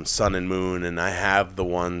ones from Sun and Moon, and I have the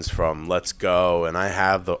ones from Let's Go, and I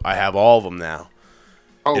have all of them now.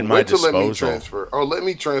 Oh, in my disposal. Let me transfer. Let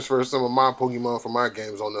me transfer some of my Pokemon from my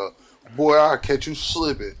games on the... Boy, I'll catch you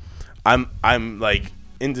slipping. I'm like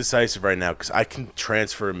indecisive right now because I can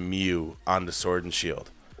transfer Mew onto Sword and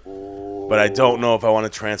Shield. Ooh. But I don't know if I want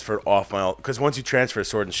to transfer it off my... Because once you transfer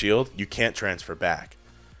Sword and Shield, you can't transfer back.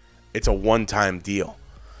 It's a one-time deal.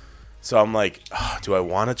 So I'm like, do I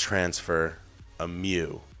want to transfer a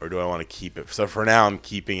Mew or do I want to keep it? So for now, I'm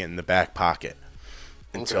keeping it in the back pocket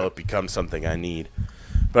until it becomes something I need.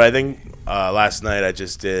 But I think last night I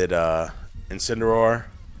just did Incineroar.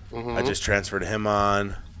 Mm-hmm. I just transferred him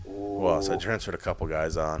on. Who else? I transferred a couple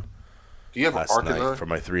guys on. Do you have last an Arcanine? Night for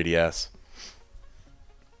my 3DS.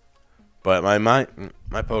 But my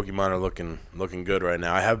Pokemon are looking good right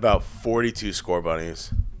now. I have about 42 Score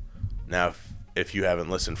Bunnies. Now, if you haven't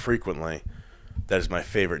listened frequently, that is my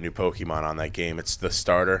favorite new Pokemon on that game. It's the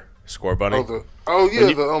starter Score Bunny.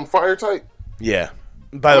 The fire type. Yeah.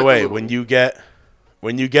 By the way, when you get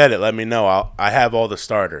it, let me know. I have all the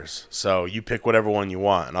starters, so you pick whatever one you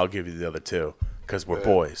want, and I'll give you the other two. Because we're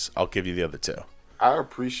boys, I'll give you the other two. I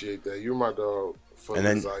appreciate that. You're my dog.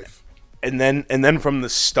 And then from the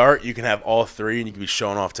start, you can have all three, and you can be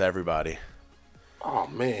showing off to everybody. Oh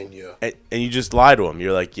man, yeah. And you just lie to them.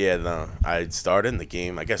 You're like, yeah, no, I started in the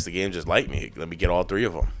game. I guess the game just liked me. Let me get all three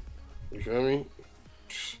of them. You feel me?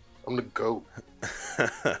 I'm the GOAT.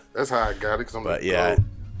 That's how I got it. Cause I'm the GOAT.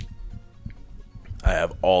 I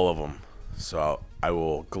have all of them, so I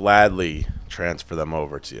will gladly transfer them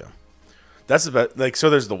over to you. That's about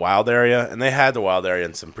so. There's the wild area, and they had the wild area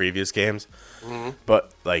in some previous games,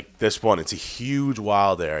 but like this one, it's a huge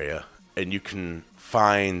wild area, and you can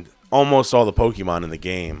find almost all the Pokemon in the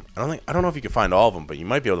game. I don't know if you can find all of them, but you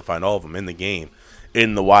might be able to find all of them in the game,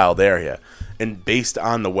 in the wild area, and based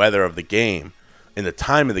on the weather of the game, and the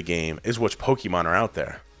time of the game, is which Pokemon are out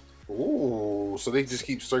there. Ooh, so they just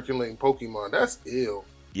keep circulating Pokemon. That's ill.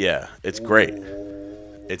 Yeah, it's great.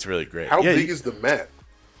 It's really great. How big is the map?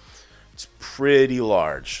 It's pretty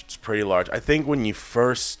large. I think when you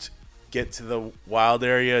first get to the wild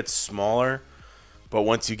area, it's smaller. But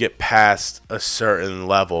once you get past a certain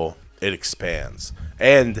level, it expands.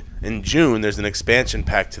 And in June, there's an expansion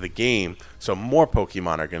pack to the game, so more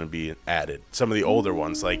Pokemon are going to be added. Some of the older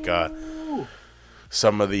ones, like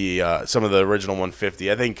some of the original 150.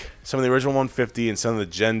 I think some of the original 150 and some of the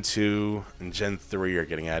Gen 2 and Gen 3 are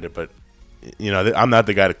getting added. But I'm not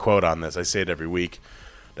the guy to quote on this. I say it every week.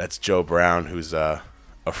 That's Joe Brown, who's a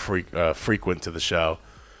frequent to the show.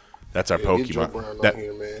 That's our Pokemon. Get Joe Brown on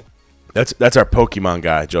here, man. That's our Pokemon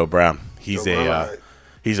guy, Joe Brown. He's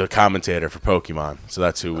he's a commentator for Pokemon, so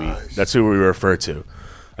that's who we refer to.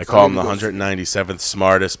 I call him the 197th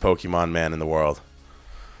smartest Pokemon man in the world.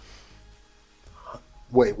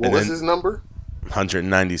 Wait, what was his number?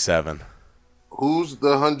 197. Who's the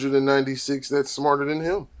 196 that's smarter than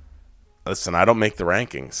him? Listen, I don't make the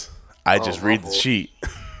rankings. I just read the sheet.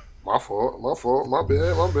 My fault. My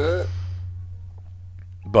bad.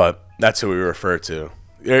 But that's who we refer to.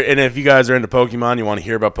 And if you guys are into Pokemon, you want to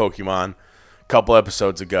hear about Pokemon, a couple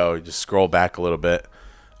episodes ago, you just scroll back a little bit.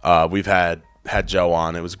 We've had Joe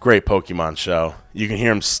on. It was a great Pokemon show. You can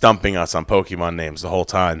hear him stumping us on Pokemon names the whole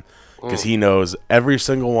time because he knows every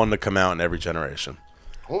single one to come out in every generation.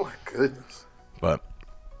 Oh, my goodness. But,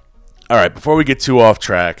 all right, before we get too off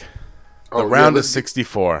track, the round of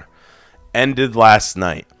 64 ended last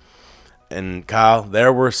night. And, Kyle,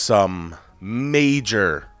 there were some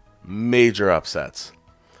major upsets.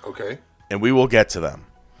 Okay. And we will get to them.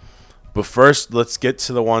 But first, let's get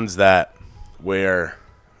to the ones that matter.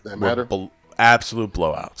 Absolute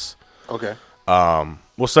blowouts. Okay.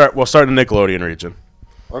 We'll start in the Nickelodeon region.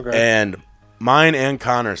 Okay. And mine and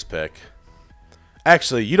Connor's pick.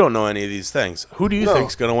 Actually, you don't know any of these things. Who do you think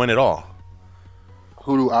is going to win it all?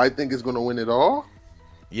 Who do I think is going to win it all?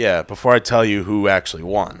 Yeah, before I tell you who actually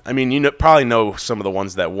won. I mean, probably know some of the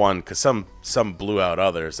ones that won because some blew out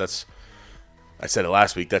others. I said it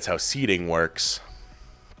last week. That's how seeding works.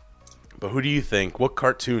 But who do you think? What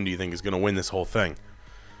cartoon do you think is going to win this whole thing?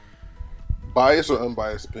 Biased or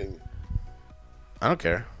unbiased opinion? I don't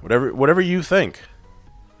care. Whatever you think.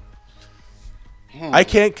 I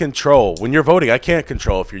can't control when you're voting. I can't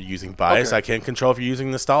control if you're using bias. Okay. I can't control if you're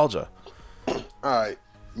using nostalgia. All right,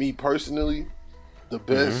 me personally, the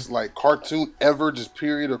best cartoon ever, just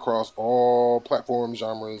period, across all platforms,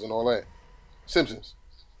 genres, and all that. Simpsons,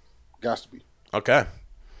 got to be. Okay.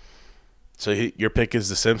 So your pick is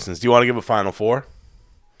The Simpsons. Do you want to give a final four?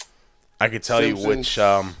 I could tell Simpsons, you which.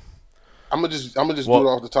 I'm gonna just do it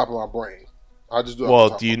off the top of my brain. I'll just do it.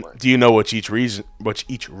 Off the top of my brain. Do you know which each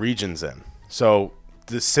region's in? So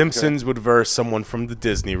The Simpsons would verse someone from the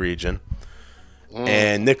Disney region,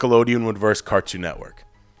 and Nickelodeon would verse Cartoon Network.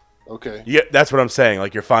 Okay. Yeah, that's what I'm saying.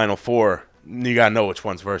 Like your final four, you gotta know which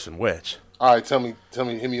one's versing which. All right, tell me,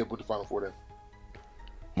 hit me up with the final four then.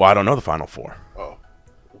 Well, I don't know the final four. Oh,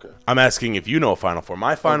 okay. I'm asking if you know a final four.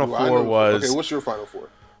 My final four was... Okay, what's your final four?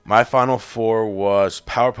 My final four was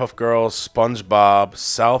Powerpuff Girls, SpongeBob,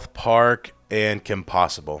 South Park, and Kim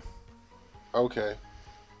Possible. Okay.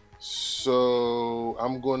 So,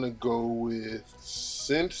 I'm going to go with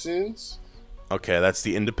Simpsons. Okay, that's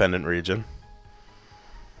the independent region.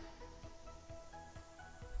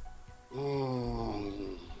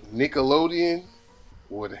 Nickelodeon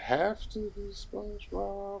would have to be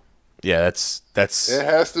SpongeBob. Yeah, that's. It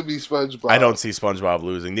has to be SpongeBob. I don't see SpongeBob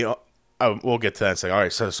losing. We'll get to that in a second. All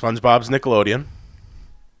right, so SpongeBob's Nickelodeon.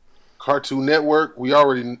 Cartoon Network. We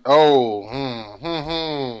already.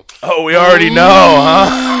 Oh, we already know,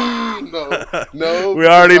 huh? No. We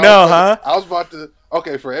already know, huh? I was about to.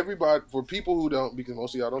 Okay, for everybody, for people who don't, because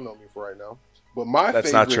most of y'all don't know me for right now, but my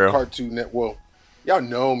favorite Cartoon Network. Well, y'all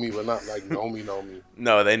know me, but not like know me.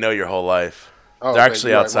 No, they know your whole life. They're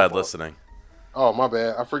actually outside listening. Oh, my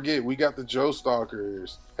bad. I forget. We got the Joe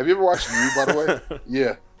Stalkers. Have you ever watched You, by the way?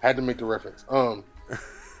 Yeah, had to make the reference.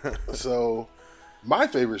 So, my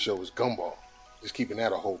favorite show was Gumball. Just keeping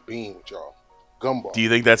that a whole beam with y'all. Gumball. Do you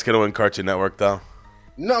think that's going to win Cartoon Network, though?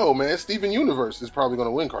 No, man. Steven Universe is probably going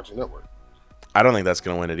to win Cartoon Network. I don't think that's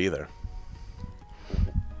going to win it either.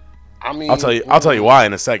 I mean, I'll tell you why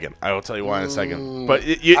in a second. I will tell you why in a second. But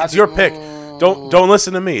it's your pick. Don't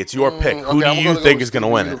listen to me. It's your pick. Who do you think is going to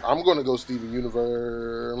win it? I'm going to go Steven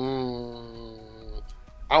Universe.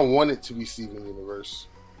 I want it to be Steven Universe.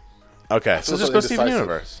 Okay, so just go Steven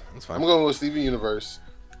Universe. That's fine. I'm going to go Steven Universe.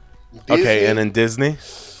 Disney. Okay, and in Disney?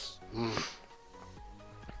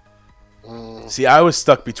 See, I was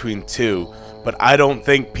stuck between two, but I don't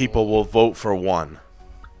think people will vote for one.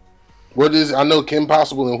 What is? I know Kim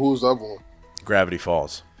Possible, and who's the other one? Gravity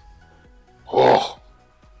Falls. Oh,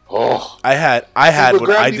 Oh, I had but what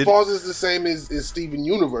I Gravity did. Falls is the same as Steven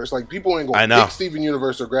Universe. Like people ain't I gonna know. pick Steven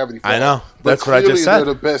Universe or Gravity Falls. I know. But That's what I just said.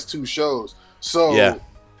 They're the best two shows. So Yeah.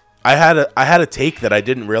 I had a take that I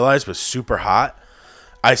didn't realize was super hot.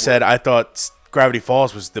 I said I thought Gravity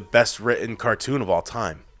Falls was the best written cartoon of all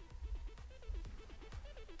time.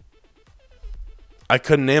 I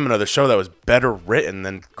couldn't name another show that was better written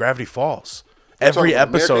than Gravity Falls. Every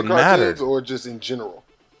episode mattered. Or just in general.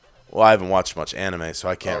 Well, I haven't watched much anime, so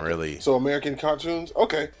I can't really. So American cartoons,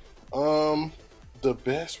 okay. The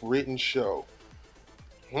best written show.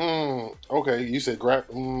 Okay, you said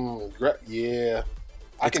yeah.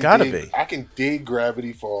 It's gotta be. I can dig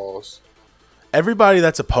Gravity Falls. Everybody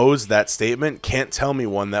that's opposed that statement can't tell me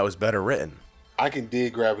one that was better written. I can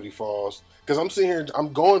dig Gravity Falls because I'm sitting here.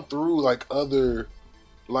 I'm going through like other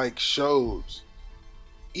like shows.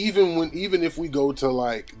 Even if we go to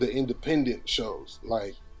like the independent shows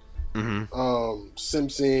like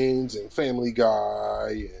Simpsons and Family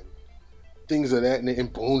Guy and things of that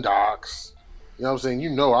and Boondocks. You know what I'm saying? You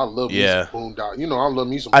know I love me some Boondocks. You know I love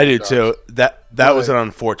me some Boondocks. I do too. That was an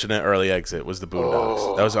unfortunate early exit, was the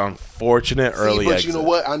Boondocks. That was an unfortunate early exit. But you know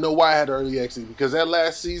what? I know why I had early exit because that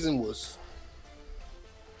last season was...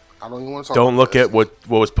 I don't even want to talk Don't about look that at what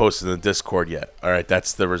was posted in the Discord yet. All right,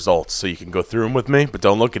 that's the results. So you can go through them with me, but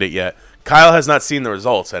don't look at it yet. Kyle has not seen the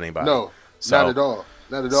results, anybody. No, not at all.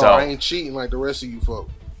 Not at all. I ain't cheating like the rest of you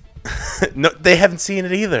folk. No, they haven't seen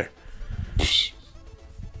it either.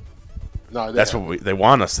 No, that's what they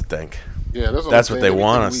want us to think. Yeah, that's what they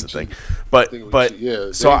want us to think. But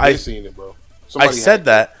yeah, so I seen it, bro. I said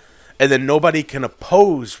that, and then nobody can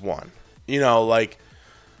oppose one. You know, like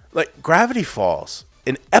Gravity Falls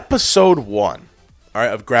in episode 1, all right,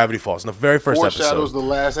 of Gravity Falls in the very first episode. Foreshadows the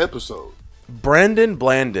last episode. Brendan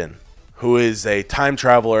Blandon, who is a time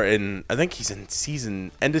traveler I think he's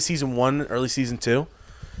in end of season 1, early season 2,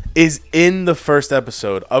 is in the first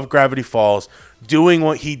episode of Gravity Falls doing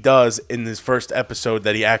what he does in this first episode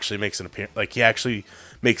that he actually makes an appearance. Like, he actually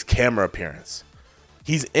makes camera appearance.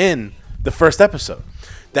 He's in the first episode.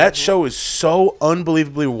 That show is so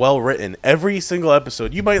unbelievably well written. Every single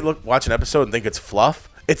episode, you might watch an episode and think it's fluff.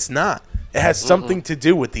 It's not. It has something to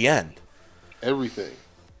do with the end. Everything.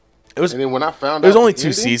 And then when I found out it was only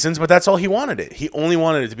 2 seasons, but that's all he wanted it. He only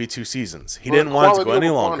wanted it to be 2 seasons. He didn't want it to go any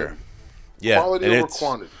longer. Yeah, quality over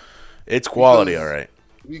quantity. It's quality, all right.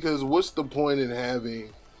 Because what's the point in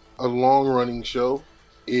having a long-running show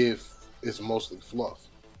if it's mostly fluff?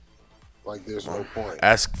 Like, there's no point.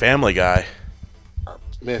 Ask Family Guy.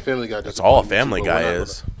 Man, Family Guy. That's all a Family Guy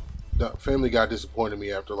is. Family Guy disappointed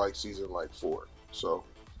me after like season 4, so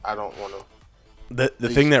I don't want to. The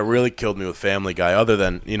thing that really killed me with Family Guy, other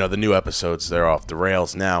than the new episodes, they're off the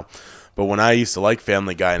rails now. But when I used to like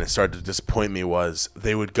Family Guy and it started to disappoint me was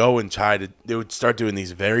they would go and they would start doing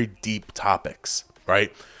these very deep topics,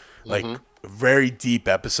 right? Like very deep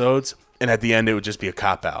episodes, and at the end it would just be a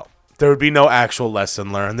cop out. There would be no actual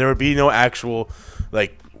lesson learned. There would be no actual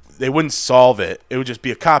they wouldn't solve it. It would just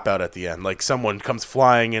be a cop out at the end. Like someone comes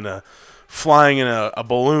flying in a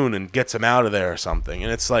balloon and gets him out of there or something.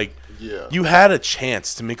 And it's like, you had a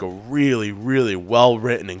chance to make a really, really well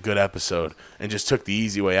written and good episode and just took the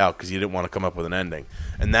easy way out because you didn't want to come up with an ending.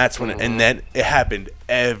 And that's when and then it happened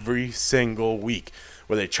every single week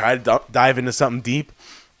where they try to dive into something deep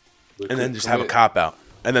and then just have a cop out.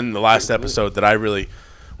 And then the last episode that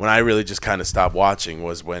when I really just kind of stopped watching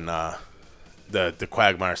was when the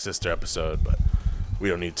Quagmire Sister episode, but we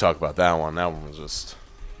don't need to talk about that one. That one was just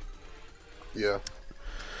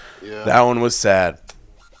that one was sad.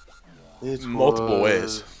 Multiple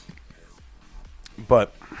ways.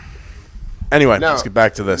 But anyway, let's get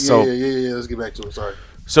back to this. Let's get back to it. Sorry.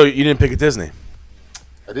 So you didn't pick a Disney?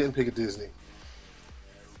 I didn't pick a Disney.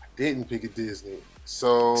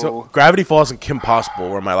 So Gravity Falls and Kim Possible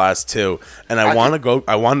were my last two, and I wanted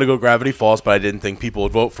to go Gravity Falls, but I didn't think people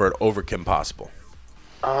would vote for it over Kim Possible.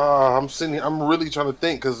 I'm sitting here, I'm really trying to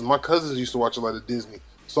think because my cousins used to watch a lot of Disney,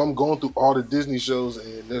 so I'm going through all the Disney shows,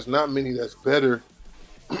 and there's not many that's better.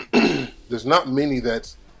 There's not many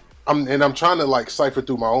that's I'm trying to like cipher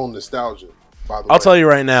through my own nostalgia. By the way, I'll tell you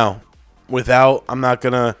right now, I'm not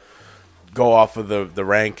gonna go off of the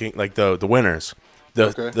ranking like the winners.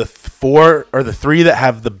 The 4 or the 3 that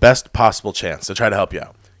have the best possible chance to try to help you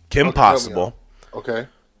out. Kim Possible,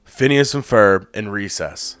 Phineas and Ferb, and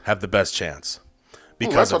Recess have the best chance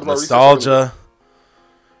because of nostalgia.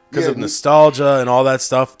 Because of nostalgia and all that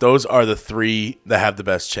stuff, those are the 3 that have the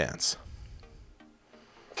best chance.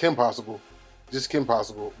 Kim Possible, just Kim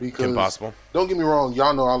Possible. Because Kim Possible. Don't get me wrong,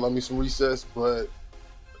 y'all know I love me some Recess, but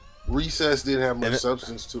Recess didn't have much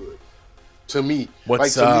substance to it. To me,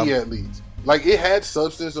 to me at least. Like, it had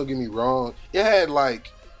substance, don't get me wrong. It had,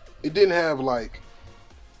 like, it didn't have, like,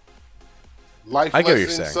 life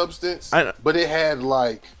lesson substance, but it had,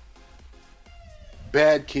 like,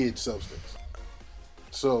 bad kid substance.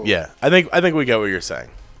 So yeah, I think we get what you're saying.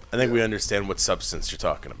 I think we understand what substance you're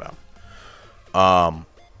talking about. All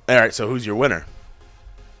right, so who's your winner?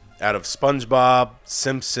 Out of SpongeBob,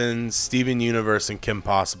 Simpsons, Steven Universe, and Kim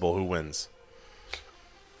Possible, who wins?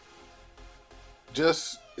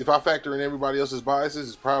 Just if I factor in everybody else's biases,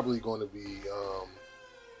 it's probably going to be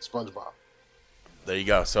SpongeBob. There you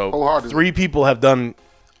go. So 3 people have done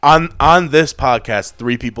on this podcast.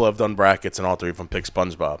 3 people have done brackets, and all 3 of them pick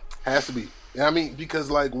SpongeBob. Has to be. I mean,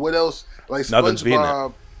 because like, what else? Like Nothing's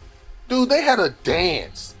SpongeBob, dude, they had a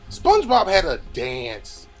dance. SpongeBob had a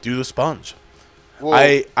dance. Do the sponge. Well,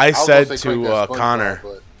 I said to Connor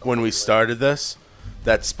when we started this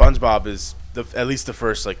that SpongeBob is at least the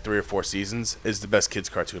first like 3 or 4 seasons is the best kids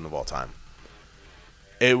cartoon of all time.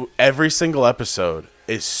 Every single episode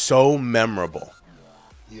is so memorable.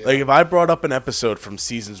 Yeah. Like if I brought up an episode from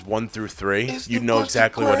seasons 1 through 3, you'd know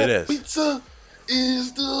exactly what it is. Pizza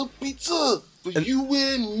is the pizza for you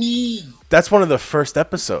and me. That's one of the first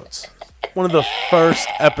episodes. Remember when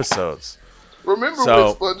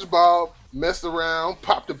SpongeBob messed around,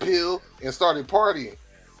 popped a pill, and started partying?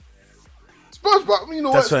 SpongeBob, you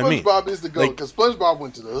know what? SpongeBob is the GOAT because SpongeBob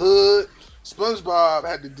went to the hood. SpongeBob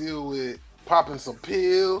had to deal with popping some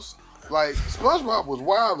pills. Like, SpongeBob was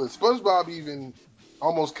wild. SpongeBob even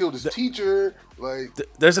almost killed his teacher. Like,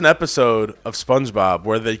 there's an episode of SpongeBob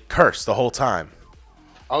where they curse the whole time.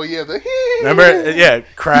 Oh yeah, remember? Yeah,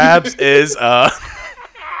 Krabs is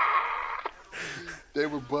They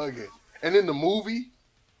were bugging, and in the movie,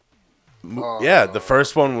 the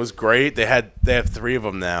first one was great. They have 3 of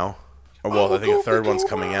them now. Well, I think a third one's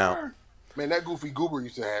coming out. Man, that Goofy Goober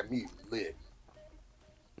used to have me lit.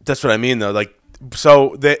 That's what I mean, though. Like,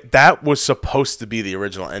 so that was supposed to be the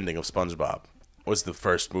original ending of SpongeBob. Was the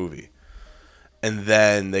first movie, and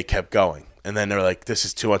then they kept going, and then they were like, "This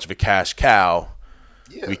is too much of a cash cow.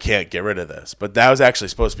 Yeah. We can't get rid of this." But that was actually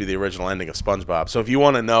supposed to be the original ending of SpongeBob. So if you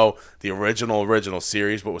want to know the original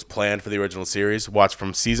series, what was planned for the original series, watch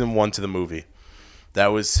from season 1 to the movie. That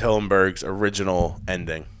was Hillenberg's original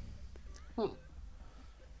ending.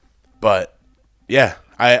 But, yeah,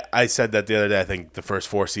 I said that the other day. I think the first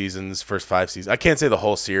 5 seasons. I can't say the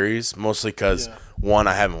whole series, mostly because, 1,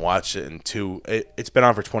 I haven't watched it, and 2, it's been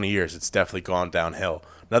on for 20 years. It's definitely gone downhill.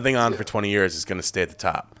 Nothing on for 20 years is going to stay at the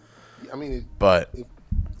top. I mean,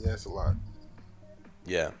 it's a lot.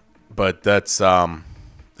 Yeah, but that's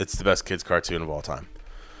it's the best kids cartoon of all time.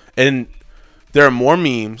 And there are more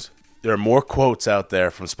memes, there are more quotes out there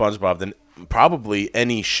from SpongeBob than probably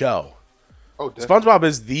any show. Oh, definitely. SpongeBob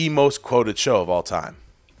is the most quoted show of all time.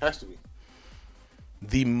 Has to be.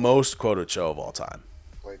 The most quoted show of all time.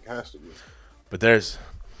 Like, has to be. But there's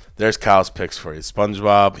Kyle's picks for you.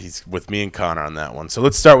 SpongeBob, he's with me and Connor on that one. So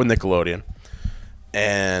let's start with Nickelodeon.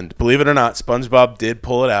 And believe it or not, SpongeBob did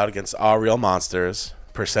pull it out against All Real Monsters.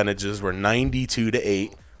 Percentages were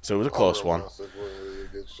 92-8, so it was a close one. Monsters wasn't really a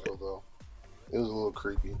good show, though. It was a little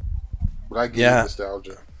creepy, but I get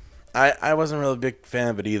nostalgia. I wasn't really a big fan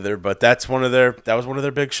of it either, but that was one of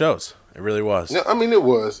their big shows. It really was. No, I mean it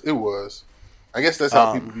was. I guess that's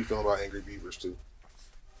how people be feeling about Angry Beavers too.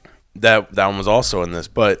 That one was also in this,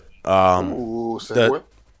 but segue?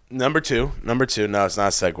 Number two. No, it's not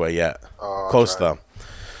a segue yet. Close though.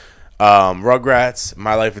 Rugrats,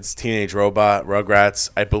 My Life as a Teenage Robot.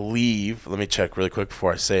 Rugrats, I believe. Let me check really quick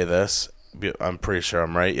before I say this. I'm pretty sure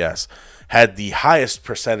I'm right. Yes, had the highest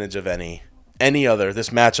percentage of any other. This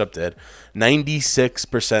matchup did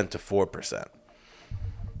 96% to 4%.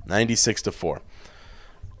 96-4.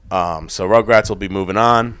 So Rugrats will be moving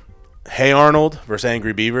on. Hey Arnold versus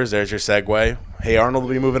Angry Beavers. There's your segue. Hey Arnold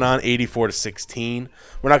will be moving on 84-16.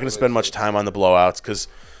 We're not going to spend much time on the blowouts because,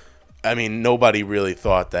 I mean, nobody really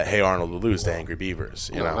thought that Hey Arnold would lose to Angry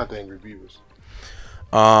Beavers. You know, not the Angry Beavers.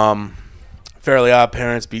 Fairly Odd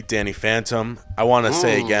Parents beat Danny Phantom. I want to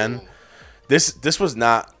say again, this was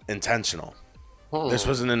not intentional. This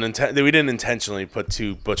wasn't we didn't intentionally put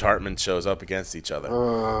 2 Butch Hartman shows up against each other.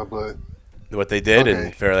 But what they did,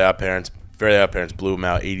 and Fairly Odd Parents blew them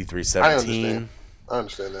out 83-17. I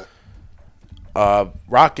understand that.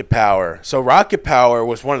 Rocket Power. So Rocket Power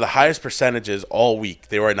was one of the highest percentages all week.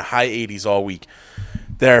 They were in the high 80s all week.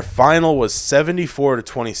 Their final was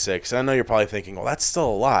 74-26. I know you're probably thinking, well, that's still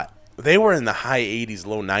a lot. They were in the high 80s,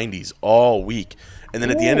 low 90s all week. And then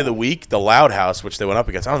at the end of the week, the Loud House, which they went up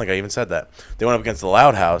against, I don't think I even said that. They went up against the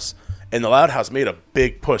Loud House, and the Loud House made a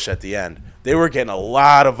big push at the end. They were getting a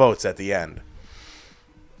lot of votes at the end.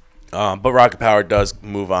 But Rocket Power does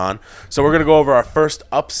move on. So we're going to go over our first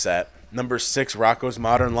upset. Number 6, Rocco's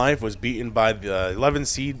Modern Life, was beaten by the 11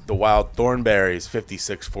 seed, the Wild Thornberrys,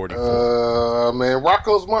 56-44. Man,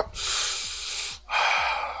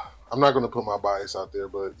 I'm not going to put my bias out there,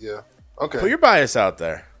 but yeah. Okay. Put your bias out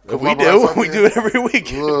there. We do it every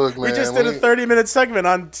week. Look, man, we just did a 30-minute segment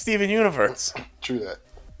on Steven Universe. True that.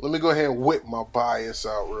 Let me go ahead and whip my bias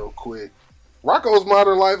out real quick. Rocco's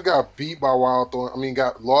Modern Life got beat by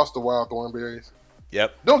got lost to Wild Thornberrys.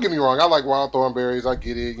 Yep. Don't get me wrong. I like Wild Thornberrys. I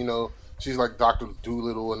get it. You know, she's like Dr.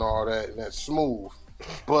 Doolittle and all that, and that's smooth.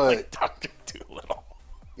 But like Dr. Doolittle.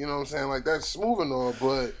 You know what I'm saying? Like, that's smooth and all,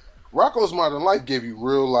 but Rocco's Modern Life gave you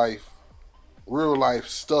real life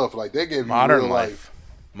stuff. Like, they gave you modern real life.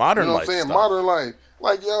 Modern you know life what I'm saying? stuff. Modern life.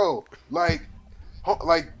 Like, yo, like,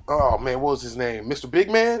 oh man, what was his name? Mr. Big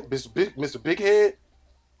Man? Mr. Big Head?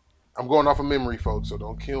 I'm going off of memory, folks, so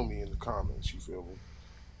don't kill me in the comments, you feel me?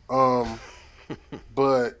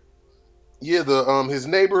 But yeah, his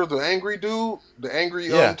neighbor, the angry dude, the angry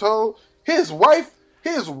toad, his wife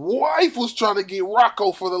was trying to get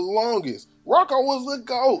Rocco for the longest. Rocco was the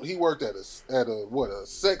GOAT. He worked at a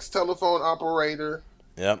sex telephone operator.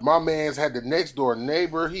 Yep. My man's had the next door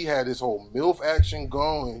neighbor. He had his whole MILF action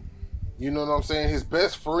going. You know what I'm saying? His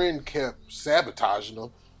best friend kept sabotaging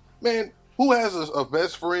him. Man, who has a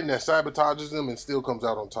best friend that sabotages them and still comes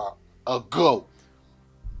out on top? A GOAT.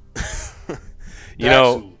 You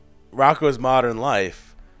know, Rocco's Modern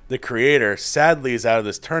Life, the creator, sadly is out of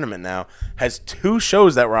this tournament now, has 2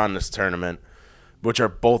 shows that were on this tournament, which are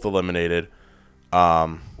both eliminated.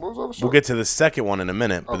 We'll get to the second one in a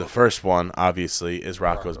minute, but the first one, obviously, is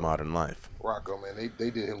Rocco's Modern Life. Rocco, man, they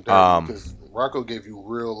did him dirty because Rocco gave you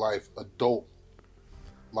real life adult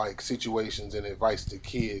like situations and advice to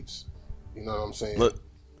kids. You know what I'm saying?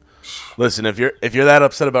 Listen, if you're that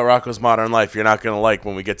upset about Rocco's Modern Life, you're not gonna like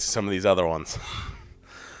when we get to some of these other ones.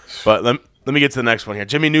 But let me get to the next one here.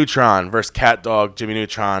 Jimmy Neutron versus Cat Dog. Jimmy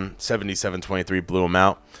Neutron, 77-23, blew him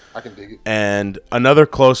out. I can dig it. And another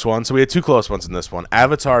close one. So we had 2 close ones in this one.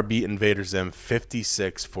 Avatar beat Invader Zim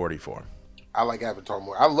 56-44. I like Avatar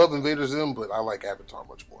more. I love Invader Zim, but I like Avatar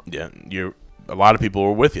much more. Yeah, a lot of people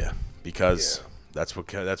were with you because that's what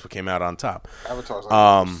came out on top. Avatar's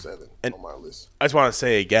like 7 on my list. I just want to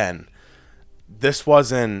say again, this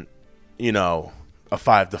wasn't, a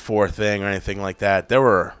 5-4 thing or anything like that. There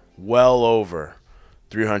were well over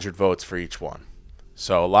 300 votes for each one.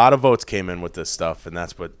 So a lot of votes came in with this stuff, and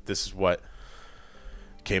this is what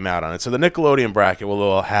came out on it. So the Nickelodeon bracket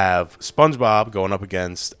will have SpongeBob going up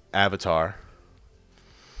against Avatar.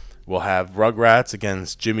 We'll have Rugrats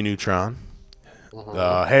against Jimmy Neutron.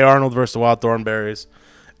 Hey Arnold versus the Wild Thornberrys.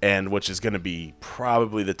 And which is going to be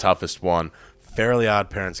probably the toughest one, Fairly Odd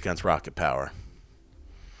Parents against Rocket Power.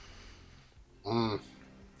 You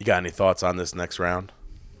got any thoughts on this next round?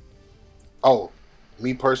 Oh,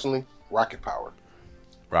 me personally, Rocket Power.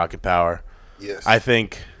 Rocket Power. Yes. I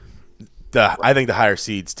think the higher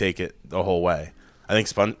seeds take it the whole way. I think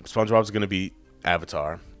SpongeBob's going to beat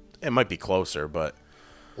Avatar. It might be closer, but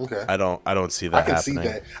okay. I don't see that happening. I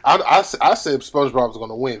can see that. I said SpongeBob's going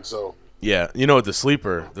to win, so. Yeah, you know what the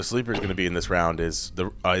sleeper is going to be in this round is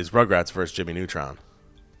Rugrats versus Jimmy Neutron.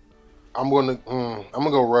 I'm gonna go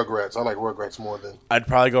Rugrats. I like Rugrats more than. I'd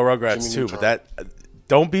probably go Rugrats too, but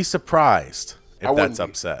don't be surprised if that's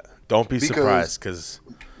upset. Don't be surprised because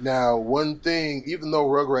now one thing, even though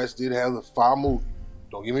Rugrats did have the 5 movie,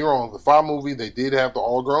 don't get me wrong, the 5 movie they did have the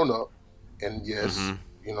all grown up, and yes,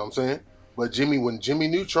 you know what I'm saying. But when Jimmy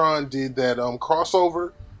Neutron did that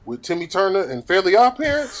crossover with Timmy Turner and Fairly Odd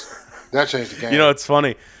Parents, that changed the game. You know, it's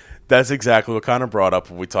funny. That's exactly what Connor brought up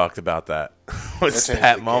when we talked about that. Was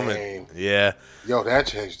that moment? Game. Yeah. Yo, that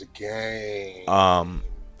changed the game.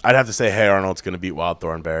 I'd have to say, Hey Arnold's going to beat Wild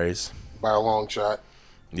Thornberrys by a long shot.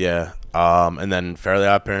 Yeah. And then Fairly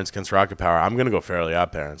Odd Parents against Rocket Power. I'm going to go Fairly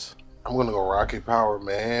Odd Parents. I'm going to go Rocket Power,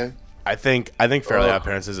 man. I think Fairly Odd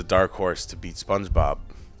Parents is a dark horse to beat SpongeBob.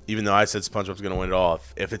 Even though I said SpongeBob's going to win it all,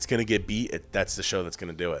 if it's going to get beat, that's the show that's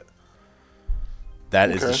going to do it. That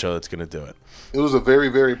is the show that's going to do it. It was a very,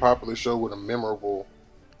 very popular show with a memorable.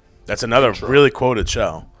 That's another really quoted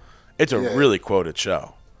show. It's a really quoted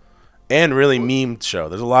show, and really memed show.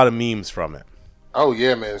 There's a lot of memes from it. Oh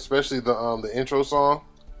yeah, man! Especially the intro song,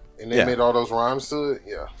 and they made all those rhymes to it.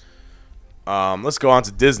 Yeah. Let's go on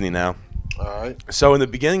to Disney now. All right. So in the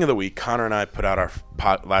beginning of the week, Connor and I put out our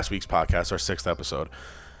last week's podcast, our 6th episode,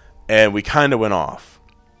 and we kind of went off.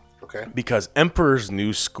 Okay. Because Emperor's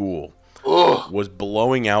New School was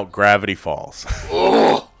blowing out Gravity Falls.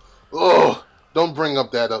 Don't bring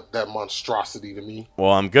up that monstrosity to me.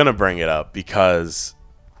 Well, I'm gonna bring it up because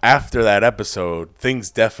after that episode,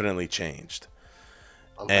 things definitely changed.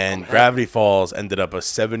 And Gravity Falls ended up a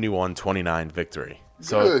 71-29 victory.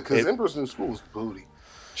 So good, because Emperor's New School was booty.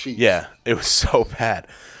 Cheap. Yeah, it was so bad.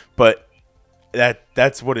 But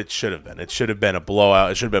that's what it should have been. It should have been a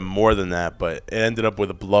blowout. It should have been more than that, but it ended up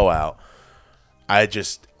with a blowout. I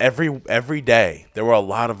just every day there were a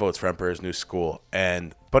lot of votes for Emperor's New School,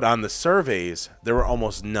 but on the surveys there were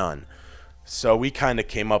almost none. So we kind of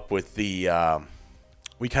came up with the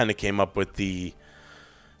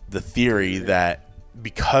theory that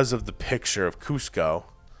because of the picture of Cusco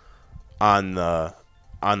on the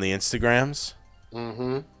Instagrams,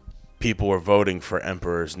 people were voting for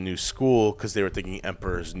Emperor's New School because they were thinking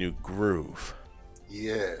Emperor's New Groove.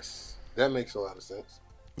 Yes, that makes a lot of sense.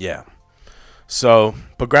 Yeah. So,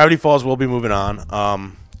 but Gravity Falls will be moving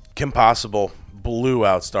on. Kim Possible blew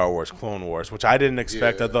out Star Wars Clone Wars, which I didn't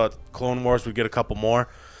expect. Yeah. I thought Clone Wars would get a couple more.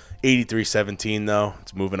 83-17 though.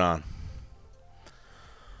 It's moving on.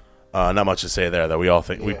 Not much to say there, though. We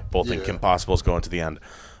both think Kim Possible is going to the end.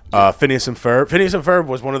 Phineas and Ferb. Phineas and Ferb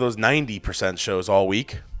was one of those 90% shows all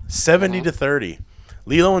week. 70-30.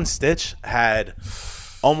 Lilo and Stitch had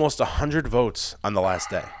almost 100 votes on the last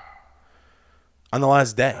day.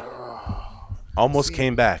 Almost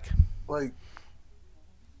came back. Like,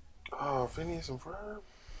 Phineas and Ferb.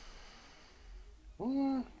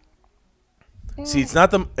 See,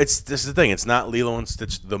 this is the thing. It's not Lilo and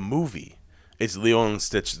Stitch the movie. It's Lilo and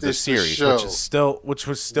Stitch the series, which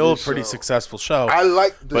was still a pretty successful show. I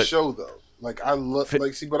like the show though. Like I love,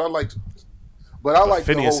 but I liked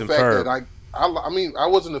Phineas the whole fact that I mean, I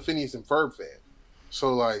wasn't a Phineas and Ferb fan,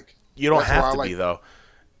 so like you don't have to be though.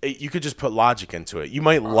 You could just put logic into it. You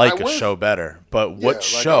might like a show better, but what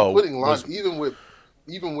show? Putting logic, even with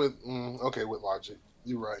with logic,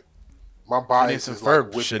 you're right. My bias Phineas and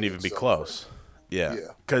Ferb shouldn't even be close. Yeah,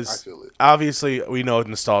 because obviously we know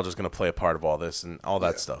nostalgia is going to play a part of all this and all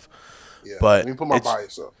that stuff. Yeah, but let me put my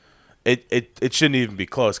bias up. It shouldn't even be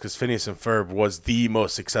close because Phineas and Ferb was the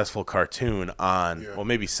most successful cartoon on, well,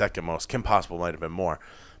 maybe second most. Kim Possible might have been more,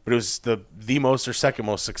 but it was the most or second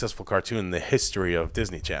most successful cartoon in the history of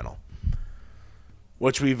Disney Channel,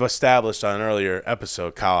 which we've established on an earlier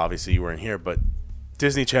episode. Kyle, obviously you weren't here, but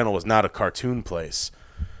Disney Channel was not a cartoon place.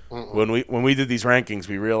 When we did these rankings,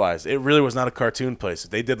 we realized it really was not a cartoon place.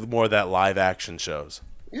 They did more of that live action shows.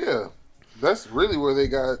 Yeah, that's really where they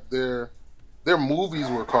got their movies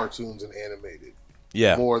were cartoons and animated.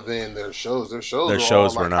 Yeah, more than their shows. Their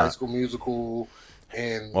shows were not High School Musical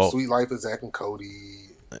and Sweet Life of Zack and Cody,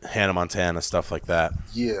 Hannah Montana, stuff like that.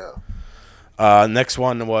 Yeah. Next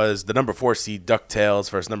one was the number 4 seed DuckTales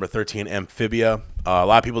versus number 13 Amphibia. A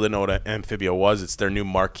lot of people didn't know what Amphibia was. It's their new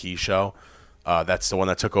marquee show. That's the one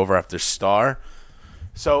that took over after Star.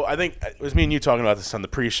 So I think it was me and you talking about this on the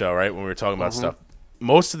pre-show, right? When we were talking about stuff.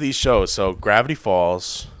 Most of these shows, so Gravity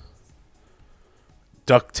Falls,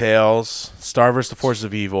 DuckTales, Star vs. the Forces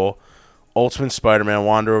of Evil, Ultimate Spider-Man,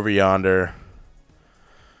 Wander Over Yonder,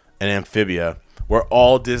 and Amphibia were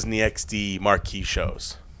all Disney XD marquee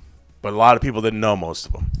shows. But a lot of people didn't know most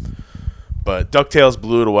of them. But DuckTales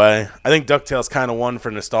blew it away. I think DuckTales kind of won for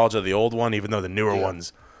nostalgia of the old one, even though the newer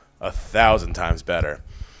one's 1,000 times better.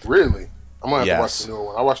 Really? I'm going to have to watch the newer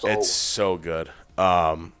one. I watched the old one. It's so good.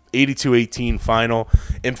 82-18 final.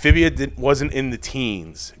 Amphibia wasn't in the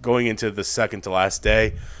teens going into the second to last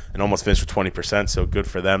day and almost finished with 20%, so good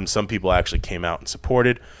for them. Some people actually came out and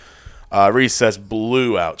supported. Recess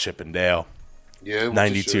blew out Chip and Dale. Yeah,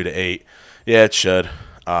 92-8. Yeah, it should.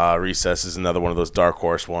 Recess is another one of those dark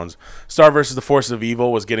horse ones. Star vs. the Forces of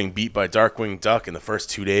Evil was getting beat by Darkwing Duck in the first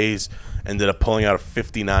 2 days. Ended up pulling out a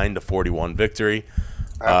 59-41 victory.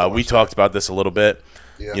 We talked about this a little bit.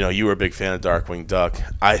 Yeah. You know, you were a big fan of Darkwing Duck.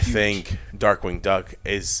 I think Darkwing Duck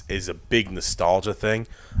is a big nostalgia thing.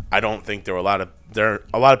 I don't think there are a lot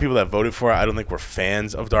of people that voted for it. I don't think were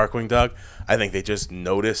fans of Darkwing Duck. I think they just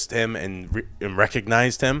noticed him and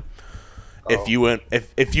recognized him. If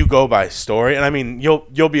you go by story, and I mean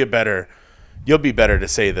you'll be better to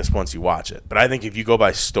say this once you watch it. But I think if you go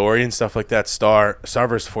by story and stuff like that, Star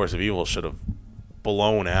vs. Force of Evil should have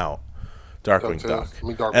blown out Darkwing Duck.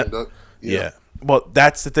 Darkwing Duck. Yeah. Well,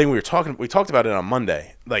 that's the thing we talked about it on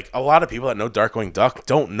Monday. Like a lot of people that know Darkwing Duck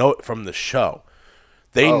don't know it from the show.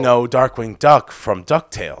 They know Darkwing Duck from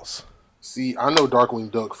DuckTales. See, I know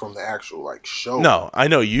Darkwing Duck from the actual show. No, I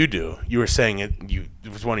know you do. You were saying it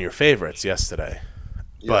was one of your favorites yesterday.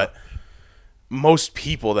 Yeah. But most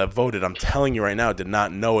people that voted, I'm telling you right now, did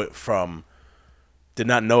not know it from the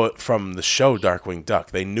show Darkwing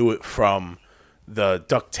Duck. They knew it from the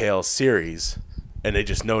DuckTales series, and they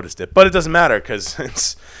just noticed it. But it doesn't matter because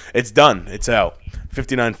it's done. It's out.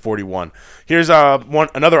 59-41. Here's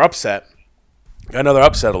another upset. Another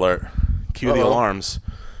upset alert. Cue the alarms.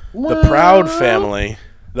 The Proud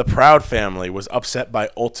Family was upset by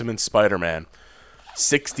Ultimate Spider-Man,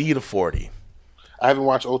 60-40. I haven't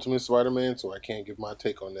watched Ultimate Spider-Man, so I can't give my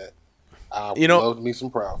take on that. I love me some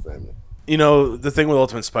Proud Family. You know, the thing with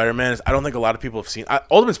Ultimate Spider-Man is I don't think a lot of people have seen.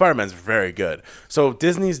 Ultimate Spider-Man is very good. So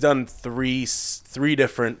Disney's done three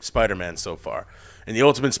different Spider-Man so far, and the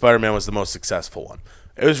Ultimate Spider-Man was the most successful one.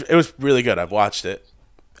 It was really good. I've watched it.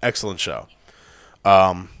 Excellent show.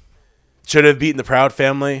 Should have beaten the Proud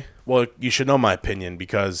Family. Well, you should know my opinion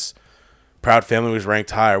because Proud Family was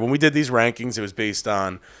ranked higher. When we did these rankings, it was based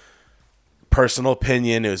on personal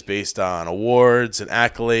opinion. It was based on awards and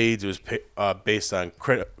accolades. It was based on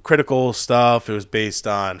critical stuff. It was based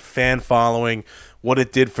on fan following, what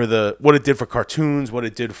it did for cartoons, what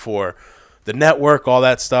it did for the network, all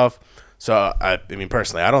that stuff. So I mean,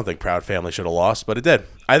 personally, I don't think Proud Family should have lost, but it did.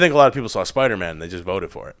 I think a lot of people saw Spider-Man and they just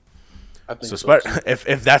voted for it. I think so.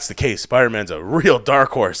 If that's the case, Spider-Man's a real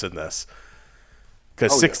dark horse in this.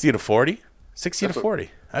 Because 60-40, 60-40,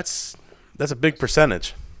 that's a big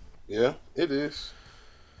percentage. Yeah, it is.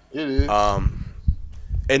 It is.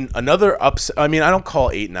 And another upset. I mean, I don't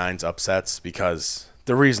call 8-9s upsets because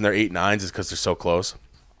the reason they're 8-9s is because they're so close.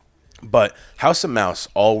 But House of Mouse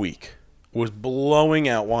all week was blowing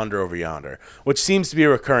out Wander Over Yonder, which seems to be a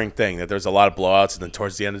recurring thing. That there's a lot of blowouts, and then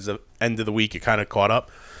towards the end of the week, it kind of caught up.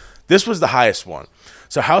 This was the highest one.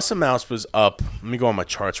 So House of Mouse was up. Let me go on my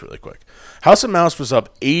charts really quick. House of Mouse was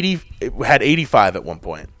up 80. It had 85 at one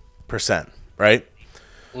point %, right?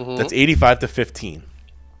 Mm-hmm. That's 85-15.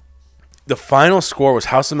 The final score was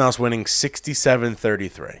House of Mouse winning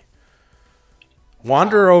 67-33.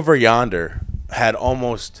 Wander Over Yonder had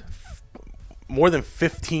almost more than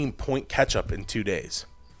 15-point catch-up in 2 days.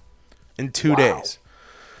 In 2 days.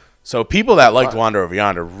 So people that liked Wander Over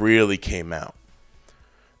Yonder really came out.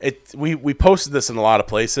 We posted this in a lot of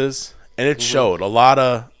places, and it showed. A lot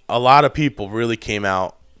of people really came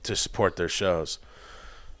out to support their shows.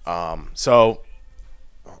 So,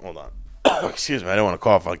 hold on. Excuse me, I don't want to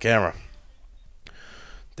cough on camera.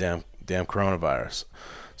 Damn coronavirus.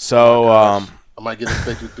 So, I might get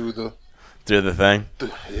infected through the thing.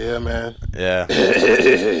 Yeah, man.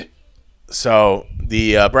 Yeah. So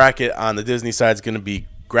the bracket on the Disney side is going to be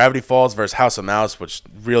Gravity Falls versus House of Mouse, which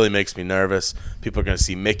really makes me nervous. People are going to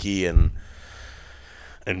see Mickey and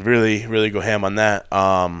really, really go ham on that.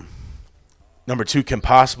 Number 2, Kim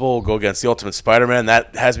Possible will go against the Ultimate Spider-Man.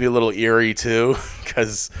 That has me a little eerie too,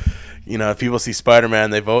 because if people see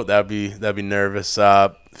Spider-Man, they vote. That'd be nervous.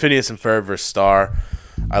 Phineas and Ferb versus Star.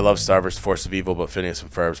 I love Star versus Force of Evil, but Phineas and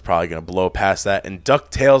Ferb is probably going to blow past that. And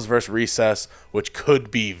DuckTales versus Recess, which could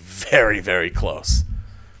be very, very close.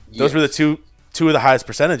 Yes. Those were the two of the highest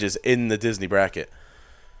percentages in the Disney bracket.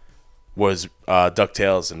 Was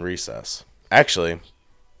DuckTales and Recess. Actually,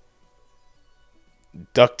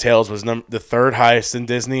 DuckTales was the third highest in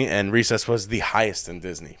Disney, and Recess was the highest in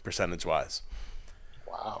Disney percentage-wise.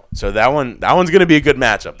 Wow! So that one's going to be a good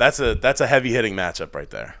matchup. That's a heavy-hitting matchup right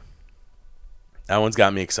there. That one's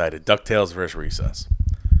got me excited. DuckTales versus Recess.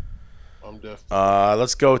 I'm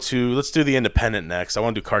definitely. Let's do the Independent next. I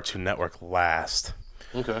want to do Cartoon Network last.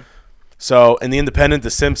 Okay. So in the Independent,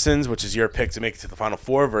 The Simpsons, which is your pick to make it to the Final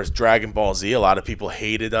Four, versus Dragon Ball Z. A lot of people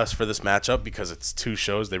hated us for this matchup because it's two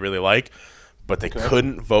shows they really like, but they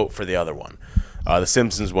couldn't vote for the other one. The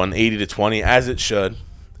Simpsons won 80-20, as it should.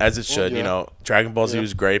 Yeah. Dragon Ball Z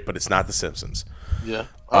was great, but it's not The Simpsons. Yeah.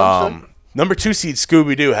 Number 2 seed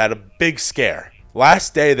Scooby-Doo had a big scare.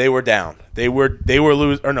 Last day they were down. They were They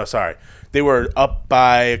were up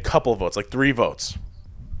by a couple of votes, like 3 votes.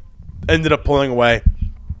 Ended up pulling away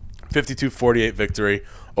 52-48 victory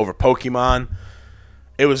over Pokemon.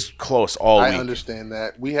 It was close all week. I understand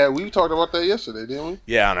that. We talked about that yesterday, didn't we?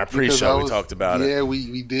 Yeah, on our pre-show we talked about it. Yeah,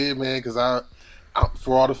 we did, man, because I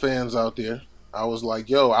for all the fans out there, I was like,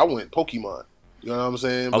 yo, I went Pokemon. You know what I'm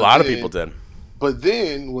saying? A lot of people did. But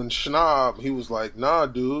then when Schnob, he was like, nah,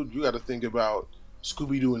 dude, you got to think about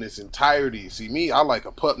Scooby-Doo in its entirety. See, me, I like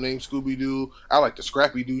a pup named Scooby-Doo. I like the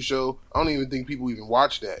Scrappy-Doo show. I don't even think people even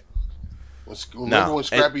watch that. Remember when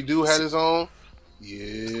Scrappy-Doo had his own?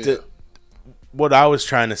 Yeah. What I was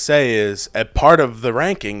trying to say is, a part of the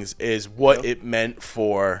rankings is what it meant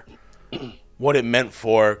for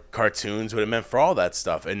cartoons, what it meant for all that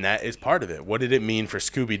stuff, and that is part of it. What did it mean for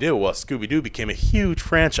Scooby-Doo? Well, Scooby-Doo became a huge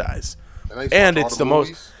franchise. And it's the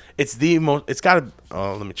most. It's the most. It's got to.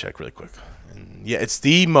 Oh, let me check really quick. Yeah, it's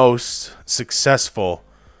the most successful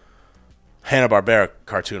Hanna-Barbera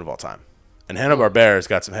cartoon of all time. And Hanna-Barbera's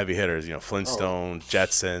got some heavy hitters. Flintstones,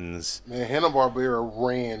 Jetsons. Man, Hanna-Barbera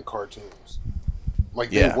ran cartoons. Like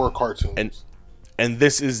they were cartoons. And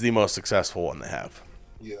this is the most successful one they have.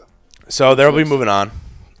 Yeah. So they'll be moving on.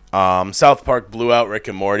 South Park blew out Rick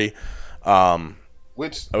and Morty. I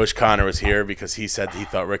wish Connor was here because he said he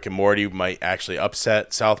thought Rick and Morty might actually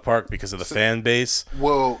upset South Park because of the fan base.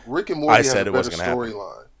 Well, Rick and Morty has a better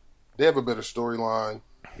storyline. They have a better storyline.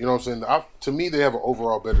 You know what I'm saying? To me, they have an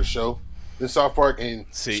overall better show than South Park. And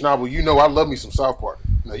Schnabel, you know I love me some South Park.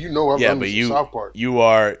 Now you know I love me some South Park. You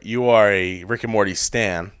are a Rick and Morty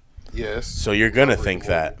stan. Yes. So you're gonna think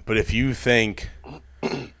that. But if you think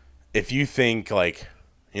like,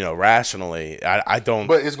 you know, rationally, I don't.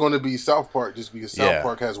 But it's going to be South Park just because South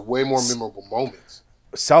Park has way more memorable moments.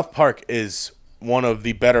 South Park is one of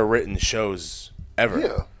the better written shows ever.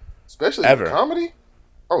 Yeah, especially in comedy.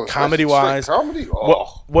 Oh, comedy-wise, comedy.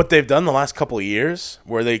 Oh. What they've done the last couple of years,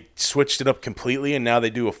 where they switched it up completely, and now they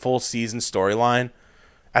do a full season storyline.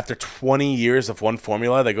 After 20 years of one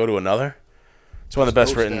formula, they go to another. It's one of the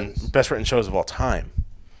best written shows of all time.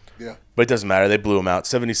 Yeah. But it doesn't matter. They blew them out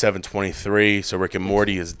 77-23, so Rick and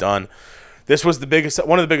Morty is done. This was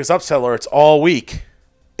one of the biggest upset alerts all week,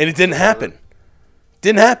 and it didn't happen.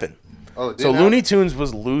 Didn't happen. Oh, it didn't so happen. Looney Tunes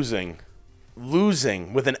was losing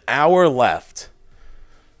with an hour left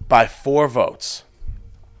by 4 votes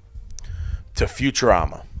to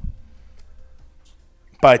Futurama.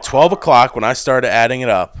 By 12 o'clock, when I started adding it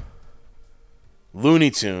up,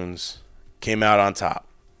 Looney Tunes came out on top.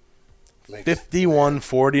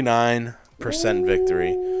 51-49%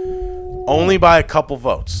 victory. Only by a couple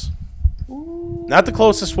votes. Not the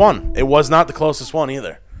closest one. It was not the closest one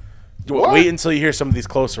either. What? Wait until you hear some of these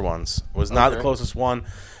closer ones. It was not the closest one.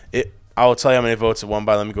 I will tell you how many votes it won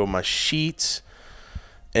by. Let me go with my sheet.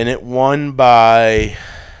 And it won by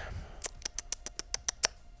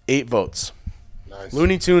 8 votes. Nice.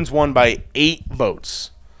 Looney Tunes won by 8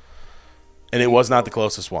 votes. And it was not the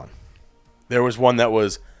closest one. There was one that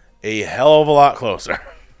was a hell of a lot closer.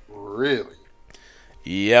 Really?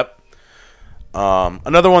 Yep.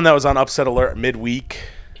 Another one that was on upset alert midweek,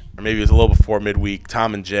 or maybe it was a little before midweek,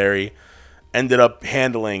 Tom and Jerry ended up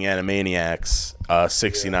handling Animaniacs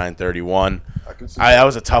 69-31. That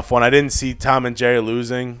was a tough one. I didn't see Tom and Jerry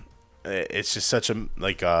losing. It's just such a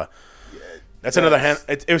that's another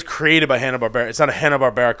it was created by Hanna-Barbera. It's not a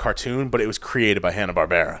Hanna-Barbera cartoon, but it was created by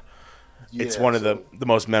Hanna-Barbera. Yeah, it's one of the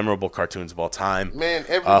most memorable cartoons of all time. Man,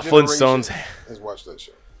 every Flintstones has watched that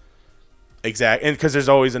show. Exactly, and because there's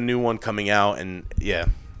always a new one coming out, and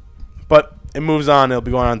but it moves on. It'll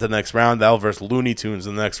be going on to the next round. That'll versus Looney Tunes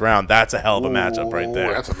in the next round. That's a hell of a matchup right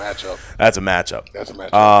there. That's a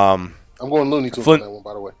matchup. I'm going Looney Tunes on that one,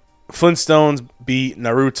 by the way. Flintstones beat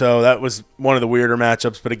Naruto. That was one of the weirder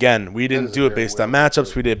matchups, but again, we didn't do it based on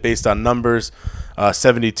matchups. We did it based on numbers.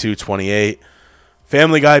 72-28.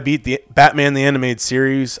 Family Guy beat the Batman the Animated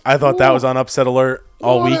Series. I thought that was on upset alert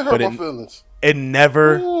all week, but it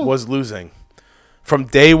never was losing. From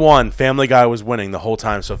day one, Family Guy was winning the whole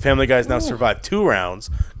time. So Family Guy's now survived 2 rounds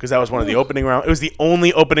because that was one of the opening rounds. It was the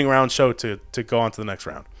only opening round show to go on to the next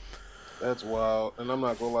round. That's wild, and I'm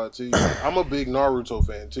not gonna lie to you. I'm a big Naruto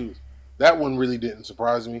fan too. That one really didn't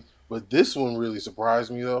surprise me, but this one really surprised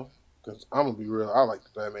me though. Because I'm going to be real, I like the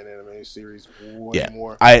Batman animated series way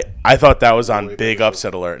more. I thought that was on big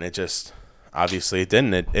upset alert, and it just, obviously it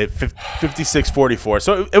didn't. It 56-44,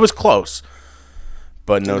 so it was close,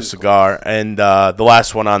 but no cigar. Close. And the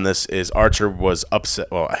last one on this is Archer was upset.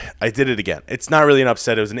 Well, I did it again. It's not really an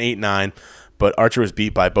upset. It was an 8-9, but Archer was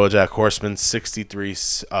beat by BoJack Horseman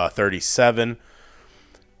 63-37.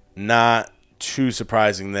 Not too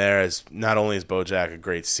surprising there, as not only is BoJack a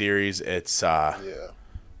great series, it's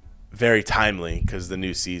very timely because the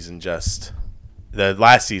last season just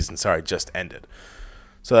ended,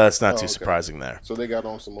 so that's not too surprising there. So they got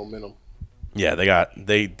on some momentum. Yeah, they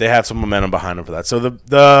have some momentum behind them for that. So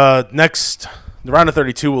the round of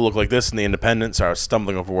 32 will look like this in the Independent. Sorry, I was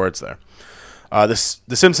stumbling over words there. The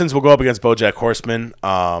Simpsons will go up against BoJack Horseman.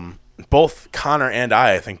 Both Connor and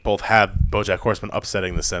I think both have BoJack Horseman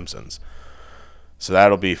upsetting the Simpsons. So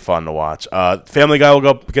that'll be fun to watch. Family Guy will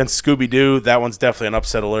go up against Scooby-Doo. That one's definitely an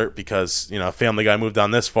upset alert because, Family Guy moved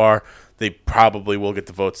on this far. They probably will get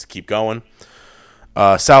the votes to keep going.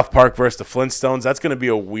 South Park versus the Flintstones. That's going to be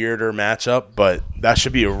a weirder matchup, but that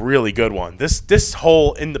should be a really good one. This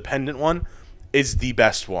whole independent one is the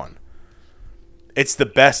best one. It's the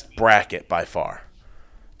best bracket by far,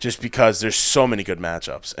 just because there's so many good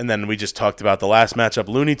matchups. And then we just talked about the last matchup,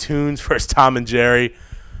 Looney Tunes versus Tom and Jerry.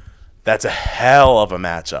 That's a hell of a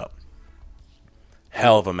matchup.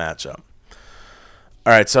 All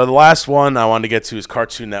right, so the last one I wanted to get to is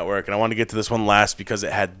Cartoon Network, and I want to get to this one last because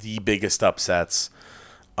it had the biggest upsets,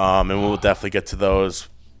 and we'll definitely get to those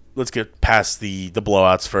let's get past the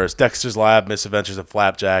blowouts first. Dexter's Lab, Misadventures of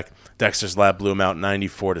Flapjack. Dexter's Lab blew him out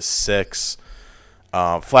 94-6.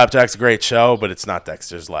 Flapjack's a great show, but it's not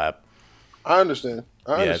Dexter's Lab. I understand.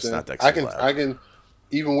 It's not Dexter's Lab. I can,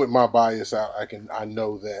 even with my bias out, I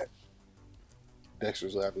know that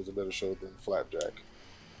Dexter's Lab is a better show than Flapjack.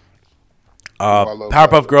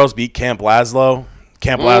 Powerpuff Girls beat Camp Lazlo.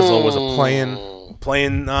 Camp Lazlo was a playing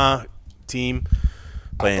team.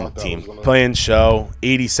 Playing show.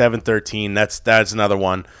 87-13. That's another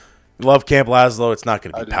one. Love Camp Lazlo. It's not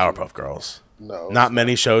going to be Powerpuff Girls. No. Not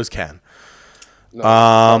many shows can. No,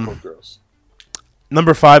 Powerpuff Girls.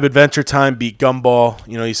 Number 5, Adventure Time beat Gumball.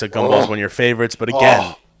 You said Gumball's one of your favorites, but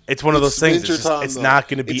again, it's one of those things. It's not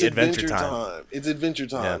going to be Adventure Time. It's Adventure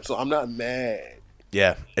Time, so I'm not mad.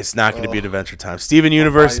 Yeah, it's not going to be Adventure Time. Steven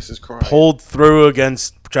Universe pulled through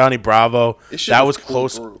against Johnny Bravo. That was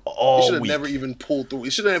close all week. It should have week. never even pulled through.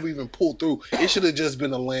 It should have never even pulled through. It should have just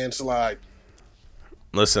been a landslide.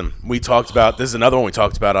 Listen, we talked about this is another one we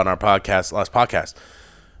talked about on our last podcast.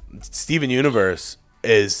 Steven Universe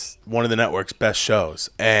is one of the network's best shows,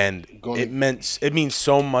 and it means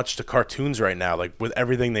so much to cartoons right now, like with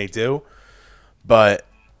everything they do. But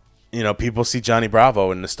people see Johnny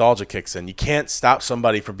Bravo and nostalgia kicks in. You can't stop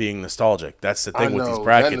somebody from being nostalgic. That's the thing with these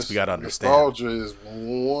brackets. We got to understand. Nostalgia is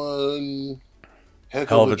one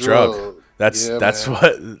hell of a drug. That's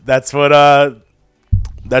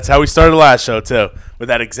how we started the last show too, with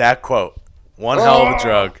that exact quote. One hell of a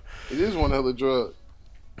drug. It is one hell of a drug.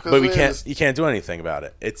 But you can't do anything about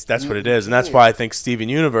it. That's what it is, and that's why I think Steven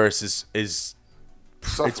Universe is it's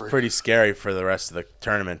pretty scary for the rest of the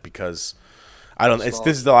tournament because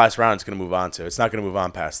this is the last round it's going to move on to. It's not going to move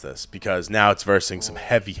on past this because now it's versing some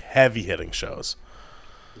heavy hitting shows.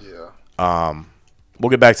 Yeah. We'll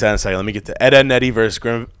get back to that in a second. Let me get to Ed, Edd n Eddy versus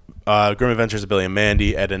Grim Adventures of Billy and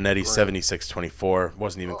Mandy. Ed, Edd n Eddy 76-24.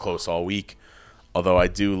 Wasn't even close all week. Although I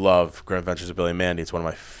do love Grim Adventures of Billy and Mandy. It's one of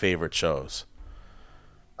my favorite shows.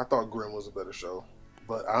 I thought Grim was a better show,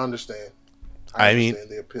 but I understand. I mean,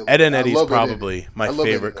 Ed, Edd n Eddy is probably my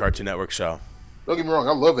favorite Cartoon Network show. Don't get me wrong.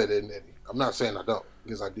 I love Ed, Edd n Eddy. I'm not saying I don't,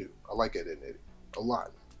 because I do. I like Ed, Edd n Eddy a lot.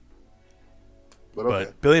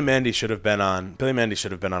 But Billy and Mandy should have been on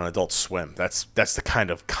Adult Swim. That's the kind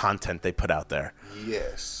of content they put out there.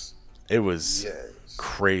 Yes. It was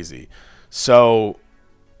crazy. So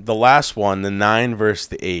the last one, the 9 versus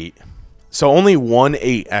the 8. So only 1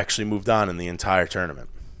 8 actually moved on in the entire tournament.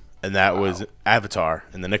 And that was Avatar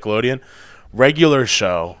in the Nickelodeon. Regular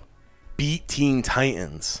show beat Teen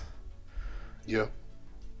Titans. Yeah.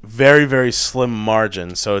 Very, very slim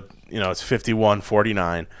margin. So, it's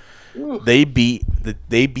 51-49. They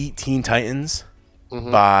beat Teen Titans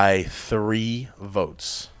by 3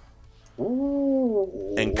 votes.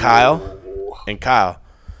 Ooh. And Kyle,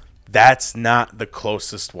 that's not the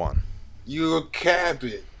closest one. You're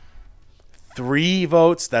capping. 3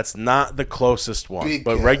 votes, that's not the closest one. Big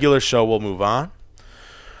but cap. Regular show will move on.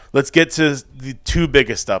 Let's get to the 2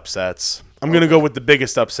 biggest upsets. I'm going to go with the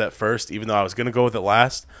biggest upset first, even though I was going to go with it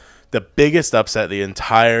last. The biggest upset the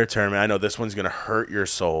entire tournament, I know this one's going to hurt your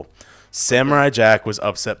soul. Samurai Jack was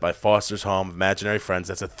upset by Foster's Home, Imaginary Friends.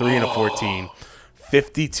 That's a 3 and a 14,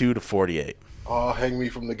 52-48. Oh, hang me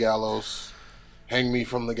from the gallows. Hang me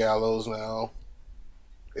from the gallows now.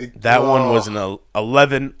 That one was an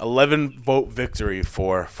 11 vote victory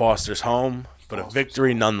for Foster's Home, but a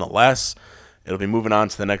victory nonetheless. It'll be moving on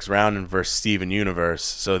to the next round and versus Steven Universe.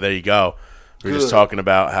 So there you go. We're just talking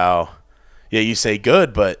about how, you say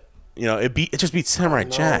good, but it just beat Samurai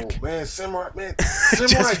Jack. Man, Samurai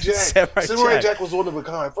Jack was one of a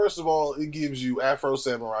kind. First of all, it gives you Afro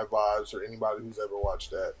Samurai vibes for anybody who's ever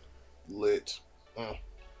watched that. Lit.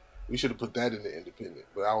 We should have put that in the independent,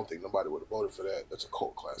 but I don't think nobody would have voted for that. That's a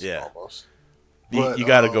cult classic almost. You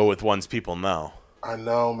got to go with ones people know. I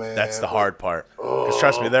know, man. That's the hard part. Because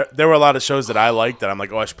trust me, there were a lot of shows that I liked that I'm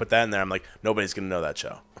like, I should put that in there. I'm like, nobody's going to know that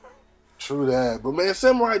show. True that. But, man,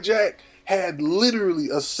 Samurai Jack had literally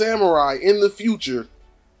a samurai in the future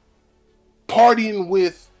partying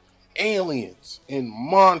with aliens and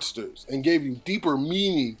monsters and gave you deeper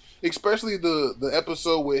meaning, especially the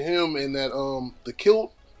episode with him and that the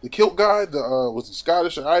kilt guy, was he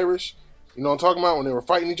Scottish or Irish? You know what I'm talking about, when they were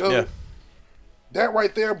fighting each other? Yeah. That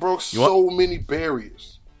right there broke so many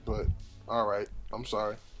barriers. But all right, I'm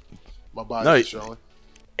sorry. My body's showing.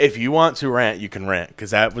 If you want to rant, you can rant,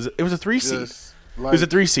 because it was a 3 seed. It was a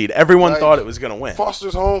 3 seed. Everyone thought it was going to win.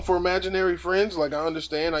 Foster's Home for Imaginary Friends, I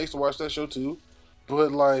understand. I used to watch that show too.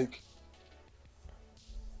 But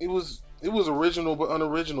it was original but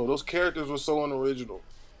unoriginal. Those characters were so unoriginal.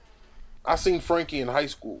 I seen Frankie in high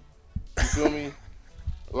school. You feel me?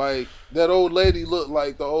 Like that old lady looked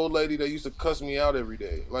like the old lady that used to cuss me out every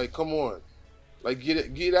day. Like, come on, like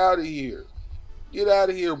get out of here, get out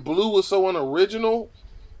of here. Blue was so unoriginal.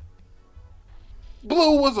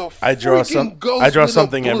 Blue was a freaking ghost. I draw with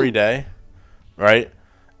something a blue. every day, right?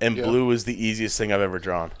 And Yeah. blue is the easiest thing I've ever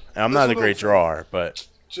drawn. And I'm That's not a what great I'm saying. drawer, but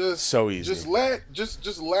Just so easy. just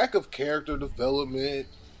lack of character development.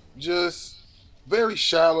 Just very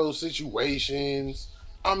shallow situations.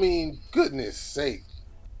 I mean, goodness sake.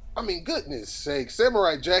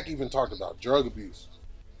 Samurai Jack even talked about drug abuse.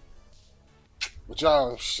 But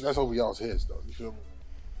y'all, that's over y'all's heads, though. You feel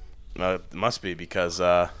me? It must be because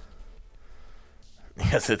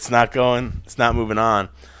it's not moving on.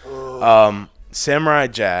 Samurai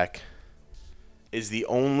Jack is the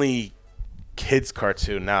only kids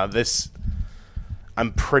cartoon. Now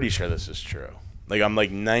I'm pretty sure this is true. Like I'm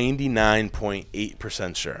like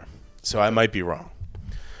 99.8% sure. So I might be wrong.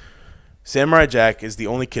 Samurai Jack is the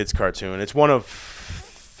only kids cartoon. It's one of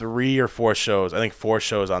 3 or 4 shows. I think 4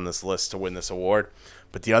 shows on this list to win this award,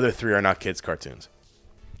 but the other 3 are not kids cartoons.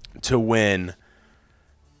 To win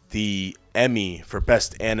the Emmy for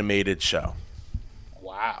Best Animated Show.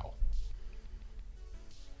 Wow.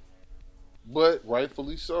 But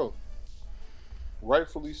rightfully so.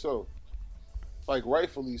 Rightfully so. Like,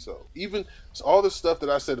 rightfully so. Even all the stuff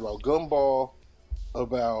that I said about Gumball,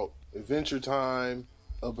 about Adventure Time,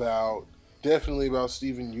 definitely about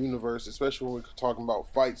Steven Universe, especially when we're talking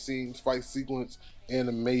about fight scenes, fight sequence,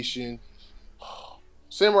 animation.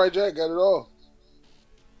 Samurai Jack got it all.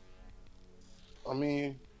 I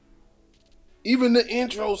mean, even the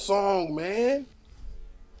intro song, man.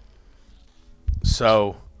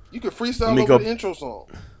 So You could freestyle over the intro song.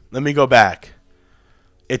 let me go back.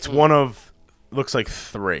 It's one of, looks like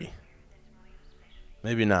 3.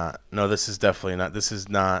 Maybe not. No, this is definitely not. This is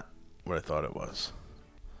not what I thought it was.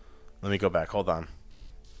 Let me go back. Hold on.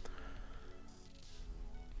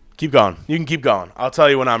 Keep going. You can keep going. I'll tell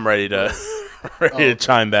you when I'm ready to to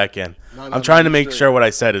chime back in. No, I'm trying to make sure what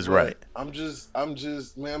I said is right. I'm just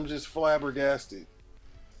flabbergasted.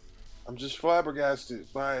 I'm just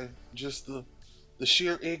flabbergasted by just the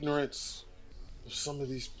sheer ignorance of some of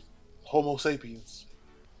these Homo sapiens.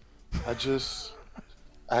 I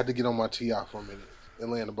had to get on my TI for a minute.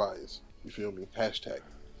 Atlanta bias. You feel me? Hashtag.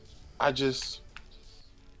 I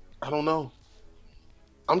don't know.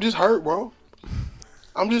 I'm just hurt, bro.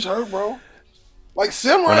 Like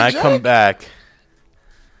Samurai When I Jack. come back,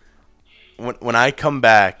 when I come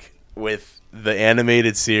back with the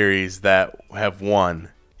animated series that have won,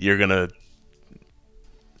 you're gonna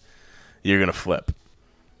flip.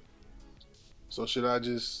 So should I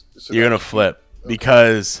just? You're gonna flip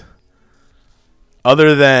because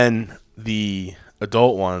other than the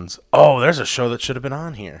adult ones, there's a show that should have been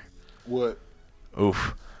on here. What?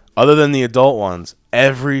 Oof. Other than the adult ones,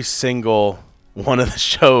 every single one of the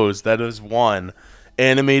shows that has won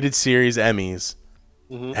animated series Emmys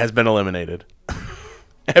has been eliminated.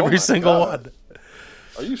 Every single one.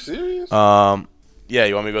 Are you serious? Yeah,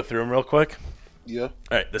 you want me to go through them real quick? Yeah. All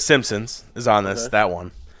right, The Simpsons is on this, that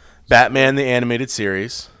one. Batman, the animated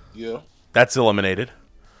series. Yeah. That's eliminated.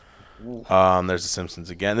 There's The Simpsons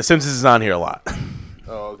again. The Simpsons is on here a lot.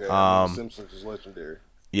 Oh, okay. The Simpsons is legendary.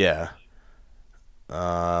 Yeah.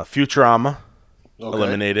 Futurama,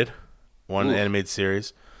 eliminated. One animated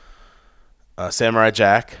series. Samurai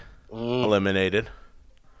Jack, eliminated.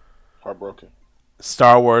 Heartbroken.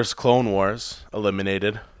 Star Wars Clone Wars,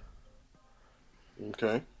 eliminated.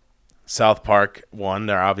 Okay. South Park won.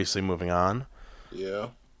 They're obviously moving on. Yeah.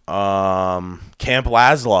 Camp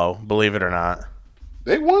Lazlo, believe it or not.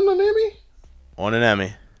 They won an Emmy? Won an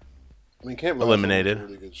Emmy. I mean, Camp Lazlo Eliminated. was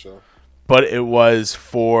a really good show. But it was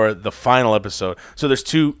for the final episode. So there's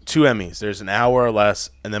two Emmys. There's an hour or less,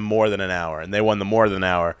 and then more than an hour. And they won the more than an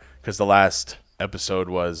hour because the last episode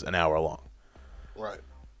was an hour long. Right.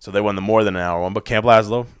 So they won the more than an hour one. But Camp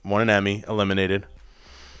Lazlo won an Emmy, eliminated.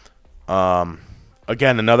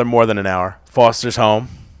 Again, another more than an hour. Foster's Home.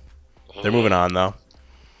 They're moving on, though.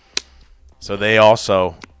 So they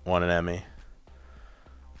also won an Emmy.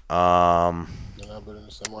 They're not better than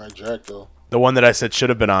Samurai Jack, though. The one that I said should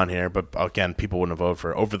have been on here, but again, people wouldn't have voted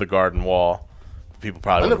for Over the Garden Wall. People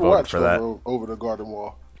probably would have voted for that. Over the Garden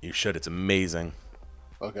Wall. You should. It's amazing.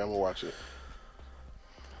 Okay, I'm going to watch it.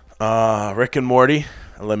 Rick and Morty,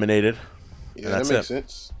 eliminated. Yeah, that makes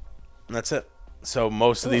sense. And that's it. So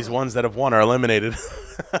most of these ones that have won are eliminated.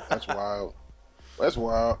 That's wild. That's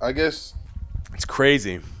wild. I guess. It's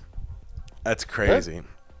crazy. That's crazy.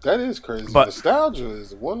 That is crazy. But nostalgia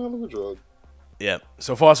is one hell of a drug. Yeah.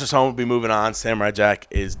 So Foster's Home will be moving on. Samurai Jack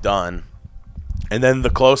is done. And then the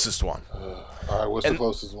closest one. All right, what's And the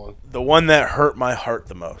closest one? the one that hurt my heart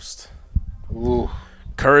the most. Ooh.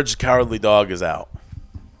 Courage the Cowardly Dog is out.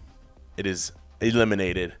 It is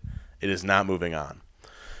eliminated. It is not moving on.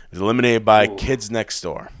 It was eliminated by Kids Next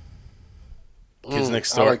Door. Kids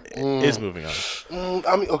Next Door is moving on.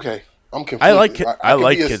 I mean, okay. I'm confused. I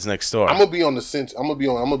like Kids Next Door. I'm gonna be on the sense. I'm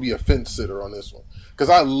gonna be a fence sitter on this one because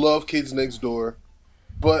I love Kids Next Door,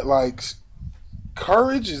 but like,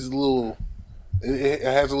 Courage is a little. It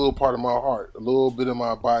has a little part of my heart. A little bit of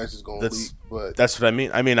my bias is gonna leak, but that's what I mean.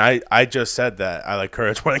 I mean, I just said that I like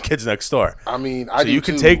Courage more than Kids Next Door. I mean, so you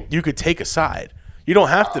could take a side. You don't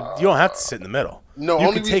have to. You don't have to sit in the middle. No, you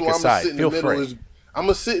only can take reason why a I'm side. gonna sit in Feel the middle free. is I'm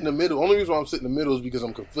gonna sit in the middle. Only reason why I'm sitting in the middle is because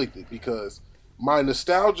I'm conflicted. Because my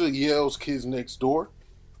nostalgia yells Kids Next Door.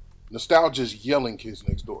 Nostalgia is yelling Kids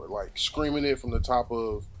Next Door, like screaming it from the top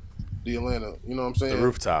of the Atlanta. You know what I'm saying? The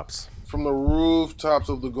rooftops. From the rooftops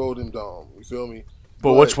of the Golden Dome. You feel me?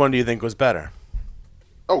 But which one do you think was better?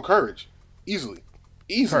 Oh, Courage. Easily.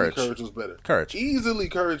 Courage was better. Easily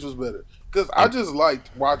Courage was better. Because I just liked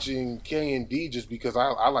watching K&D just because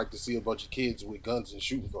I like to see a bunch of kids with guns and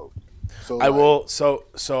shooting folks. So I will. So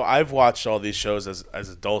I've watched all these shows as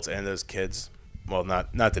adults and as kids. Well,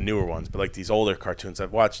 not the newer ones, but like these older cartoons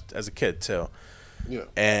I've watched as a kid too. Yeah.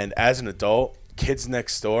 And as an adult, Kids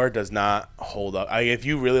Next Door does not hold up. If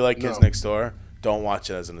you really like Kids Next Door, don't watch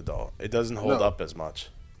it as an adult. It doesn't hold up as much.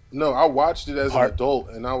 No, I watched it as an adult,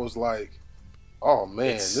 and I was like, "Oh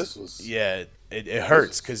man, this was." Yeah, it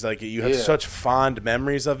hurts because like you have such fond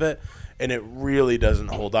memories of it, and it really doesn't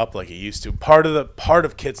hold up like it used to. Part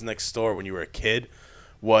of Kids Next Door when you were a kid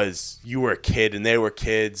was you were a kid and they were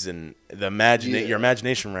kids, and your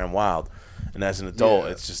imagination ran wild. And as an adult,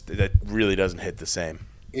 it's just that really doesn't hit the same.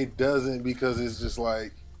 It doesn't because it's just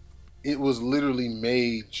like it was literally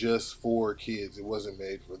made just for kids. It wasn't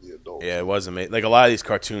made for the adults. Yeah, it wasn't made. Like a lot of these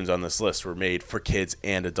cartoons on this list were made for kids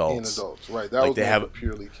and adults. Right. That was made for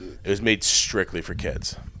purely kids. It was made strictly for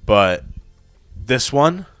kids. But this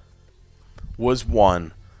one was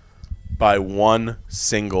won by one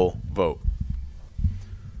single vote.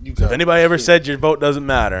 So if anybody ever said your vote doesn't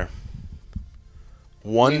matter,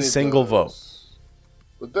 one single vote.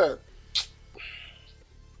 But that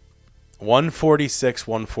 146,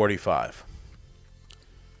 145.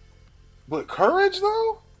 But Courage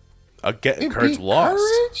though? Again, Courage lost.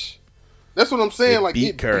 Courage? That's what I'm saying. Like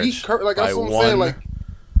beat Courage. Like that's what I'm saying. Like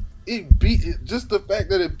it beat just the fact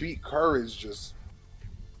that it beat Courage just.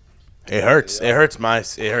 It hurts. Yeah. It hurts my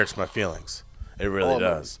feelings. It really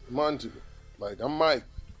does. Mine too. Like I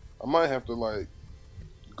might have to like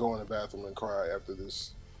go in the bathroom and cry after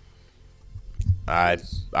this.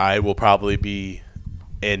 I will probably be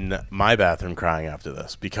in my bathroom crying after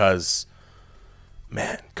this because,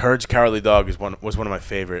 man, Courage the Cowardly Dog was one of my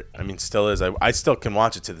favorite. I mean, still is. I still can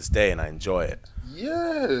watch it to this day and I enjoy it.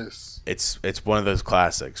 Yes. It's one of those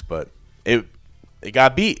classics, but it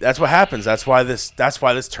got beat. That's what happens. That's why this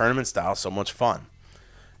tournament style is so much fun.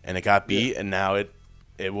 And it got beat, and now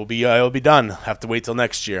it'll be done. Have to wait till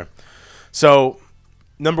next year. So,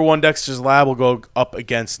 number 1 Dexter's Lab will go up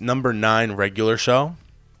against number 9 Regular Show.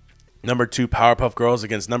 Number 2 Powerpuff Girls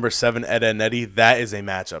against number 7 Ed, Edd n Eddy. That is a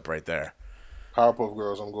matchup right there. Powerpuff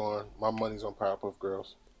Girls, I'm going. My money's on Powerpuff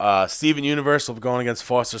Girls. Steven Universe will be going against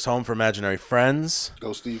Foster's Home for Imaginary Friends.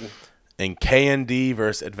 Go Steven. And K&D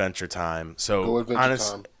versus Adventure Time. So, go Adventure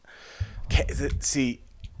Time. See,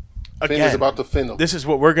 Finn again, is about to fin them. This is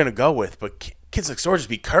what we're going to go with, but Kids Next Door just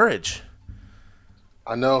beat Courage.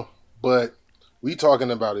 I know, but we talking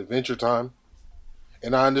about Adventure Time.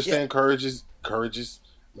 And I understand Courage is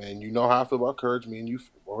man, you know how I feel about Courage. Me and you,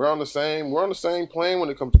 we're on the same plane when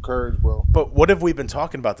it comes to Courage, bro. But what have we been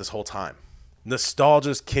talking about this whole time?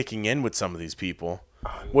 Nostalgia's kicking in with some of these people,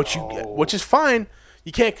 which is fine.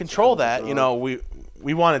 You can't control that. You know,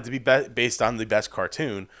 we want it to be based on the best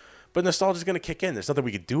cartoon, but nostalgia's going to kick in. There's nothing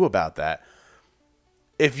we could do about that.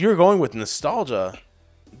 If you're going with nostalgia,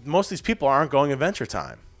 most of these people aren't going Adventure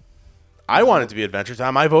Time. I want it to be Adventure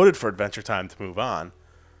Time. I voted for Adventure Time to move on,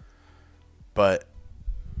 but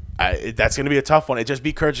that's going to be a tough one. It just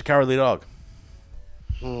beat Courage the Cowardly Dog.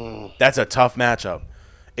 That's a tough matchup.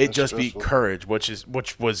 It just beat Courage,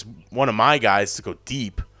 which was one of my guys to go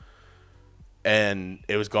deep, and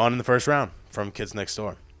it was gone in the first round from Kids Next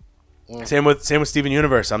Door. Same with Steven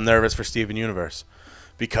Universe. I'm nervous for Steven Universe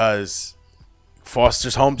because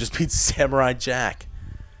Foster's Home just beat Samurai Jack.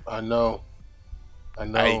 I know.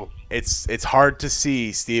 It's hard to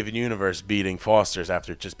see Steven Universe beating Foster's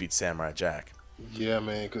after it just beat Samurai Jack. Yeah,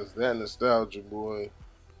 man, because that nostalgia, boy.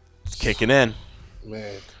 It's kicking in.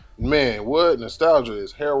 Man, what nostalgia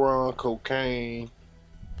is? Heroin, cocaine,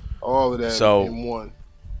 all of that in one.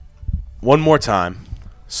 one more time.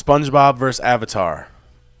 SpongeBob versus Avatar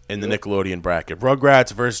in the Nickelodeon bracket.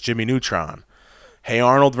 Rugrats versus Jimmy Neutron. Hey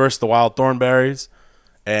Arnold versus the Wild Thornberrys.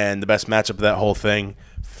 And the best matchup of that whole thing,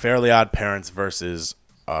 Fairly Odd Parents versus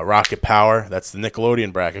Rocket Power. That's the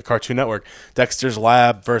Nickelodeon bracket. Cartoon Network. Dexter's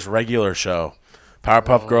Lab versus Regular Show.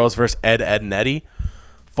 Powerpuff Girls versus Ed, Edd n Eddy.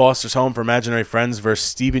 Foster's Home for Imaginary Friends versus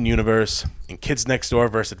Steven Universe. And Kids Next Door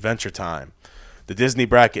versus Adventure Time. The Disney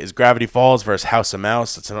bracket is Gravity Falls versus House of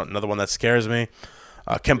Mouse. That's another one that scares me.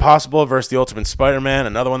 Kim Possible versus The Ultimate Spider-Man.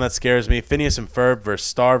 Another one that scares me. Phineas and Ferb versus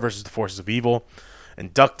Star versus The Forces of Evil.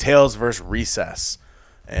 And DuckTales versus Recess.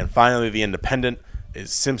 And finally, the Independent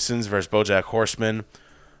is Simpsons versus BoJack Horseman.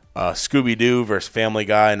 Scooby-Doo versus Family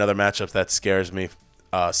Guy. Another matchup that scares me.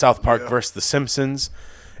 South Park versus The Simpsons.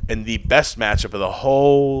 And the best matchup of the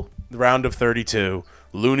whole round of 32,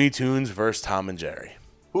 Looney Tunes versus Tom and Jerry.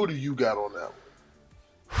 Who do you got on that one?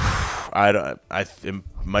 It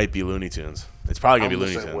might be Looney Tunes. It's probably gonna be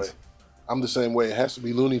Looney Tunes. Way. I'm the same way. It has to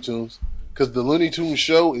be Looney Tunes because the Looney Tunes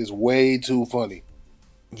show is way too funny.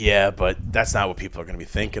 Yeah, but that's not what people are gonna be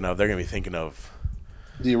thinking of. They're gonna be thinking of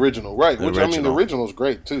the original, right? I mean, the original's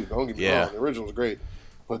great too. Don't get me wrong. The original's great.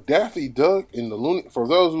 But Daffy Duck in the Looney, for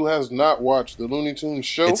those who has not watched the Looney Tunes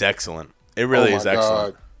show, it's excellent. It really is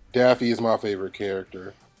excellent. God. Daffy is my favorite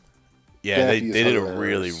character. Yeah, they did a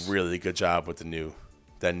really, really good job with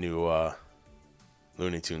that new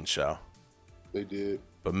Looney Tunes show. They did.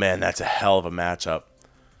 But man, that's a hell of a matchup.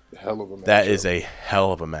 That is a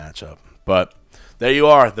hell of a matchup. But there you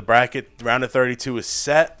are. The bracket round of 32 is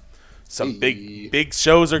set. Some big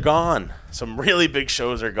shows are gone. Some really big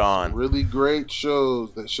shows are gone. Some really great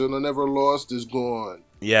shows that should have never lost is gone.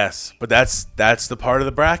 Yes, but that's the part of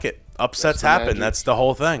the bracket. Upsets happen. Magic. That's the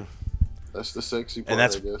whole thing. That's the sexy part,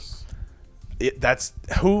 I guess. That's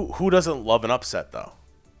who doesn't love an upset though?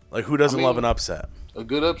 Like who doesn't love an upset? A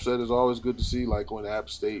good upset is always good to see, like when App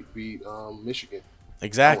State beat Michigan.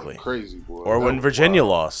 Exactly. Crazy, boy. Or when Virginia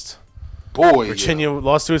lost. Boy, Virginia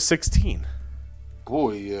lost to a 16.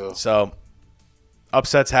 Boy, yeah. So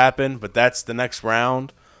upsets happen, but that's the next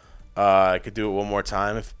round. I could do it one more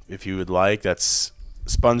time if you would like. That's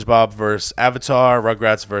SpongeBob versus Avatar,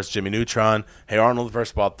 Rugrats versus Jimmy Neutron, Hey Arnold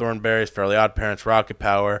versus Wild Thornberrys, Fairly Odd Parents, Rocket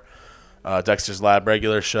Power, Dexter's Lab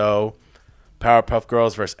Regular Show, Powerpuff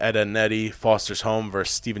Girls versus Ed, Edd n Eddy, Foster's Home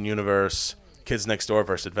versus Steven Universe, Kids Next Door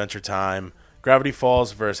versus Adventure Time, Gravity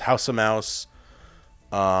Falls versus House of Mouse,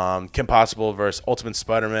 Kim Possible versus Ultimate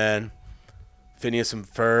Spider-Man, Phineas and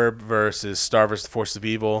Ferb versus Star versus The Force of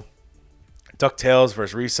Evil, DuckTales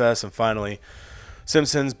versus Recess, and finally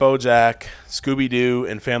Simpsons, BoJack, Scooby-Doo,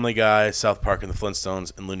 and Family Guy, South Park and the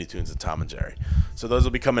Flintstones, and Looney Tunes and Tom and Jerry. So those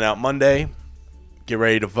will be coming out Monday. Get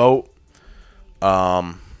ready to vote.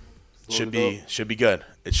 Should be good.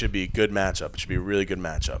 It should be a good matchup. It should be a really good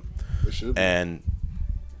matchup. It should be. And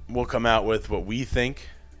we'll come out with what we think.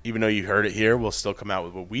 Even though you heard it here, we'll still come out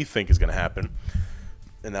with what we think is going to happen.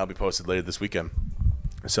 And that'll be posted later this weekend.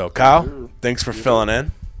 So, Kyle, thanks for filling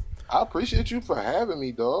in. I appreciate you for having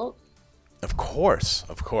me, dog. Of course.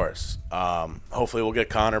 Hopefully we'll get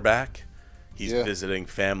Connor back. He's visiting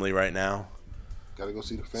family right now. Gotta go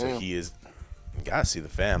see the fam. So you gotta see the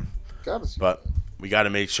fam. But we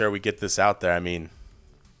gotta make sure we get this out there. I mean,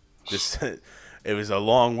 it was a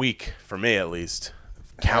long week for me at least.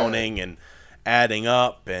 Counting and adding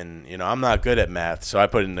up, and I'm not good at math, so I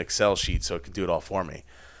put in an Excel sheet so it could do it all for me.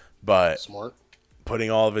 But smart.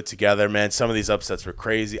 Putting all of it together, man, some of these upsets were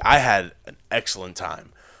crazy. I had an excellent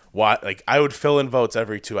time. I would fill in votes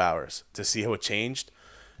every 2 hours to see how it changed,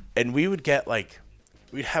 and we would get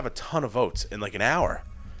we'd have a ton of votes in an hour.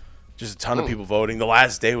 Just a ton of people voting. The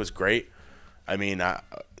last day was great. I mean,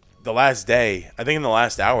 the last day, I think in the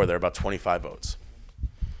last hour there were about 25 votes.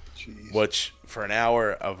 Jeez. Which for an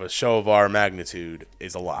hour of a show of our magnitude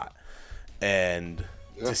is a lot. And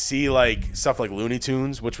to see stuff like Looney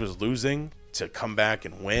Tunes, which was losing, to come back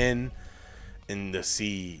and win, and to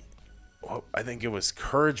see, I think it was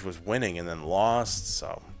Courage was winning and then lost.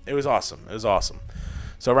 So it was awesome.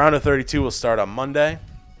 So round of 32 will start on Monday.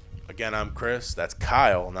 Again, I'm Chris. That's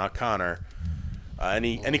Kyle, not Connor.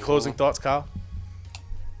 Any closing thoughts, Kyle?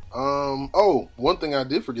 One thing I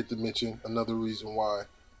did forget to mention, another reason why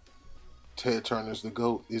Ted Turner's the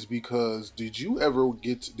GOAT is because did you ever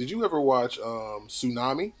watch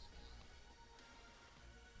Tsunami?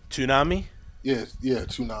 Tsunami? Yes,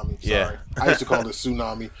 Tsunami. Sorry. Yeah. I used to call it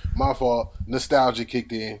Tsunami. My fault. Nostalgia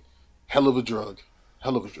kicked in. Hell of a drug.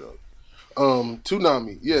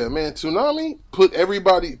 Tsunami. Yeah, man. Tsunami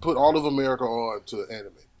put all of America on to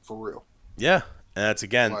anime. For real. Yeah. And that's,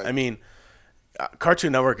 again, I mean,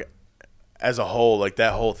 Cartoon Network as a whole, like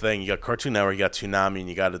that whole thing, you got Cartoon Network, you got Toonami, and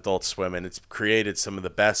you got Adult Swim, and it's created some of the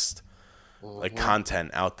best like content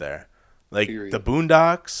out there. Like Period. the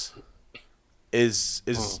Boondocks is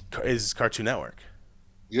Cartoon Network.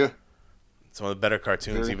 Yeah. It's one of the better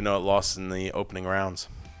cartoons, even though it lost in the opening rounds.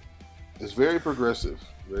 It's very progressive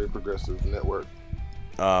network.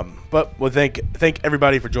 But we'll thank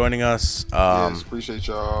everybody for joining us. Yes, appreciate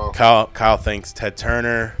y'all. Kyle thanks Ted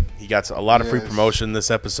Turner. He got a lot of free promotion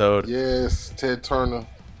this episode. Yes, Ted Turner.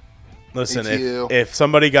 Listen, ATL. if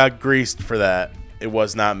somebody got greased for that, it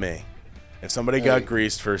was not me. If somebody got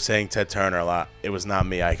greased for saying Ted Turner a lot, it was not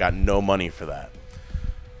me. I got no money for that.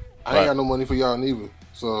 I ain't got no money for y'all neither.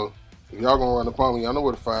 So if y'all gonna run upon me, y'all know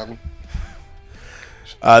where to find me.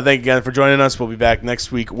 Thank you again for joining us. We'll be back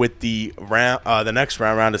next week with the next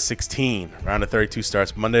round of 16. Round of 32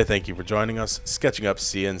 starts Monday. Thank you for joining us. Sketching Up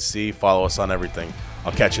CNC. Follow us on everything.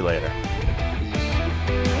 I'll catch you later.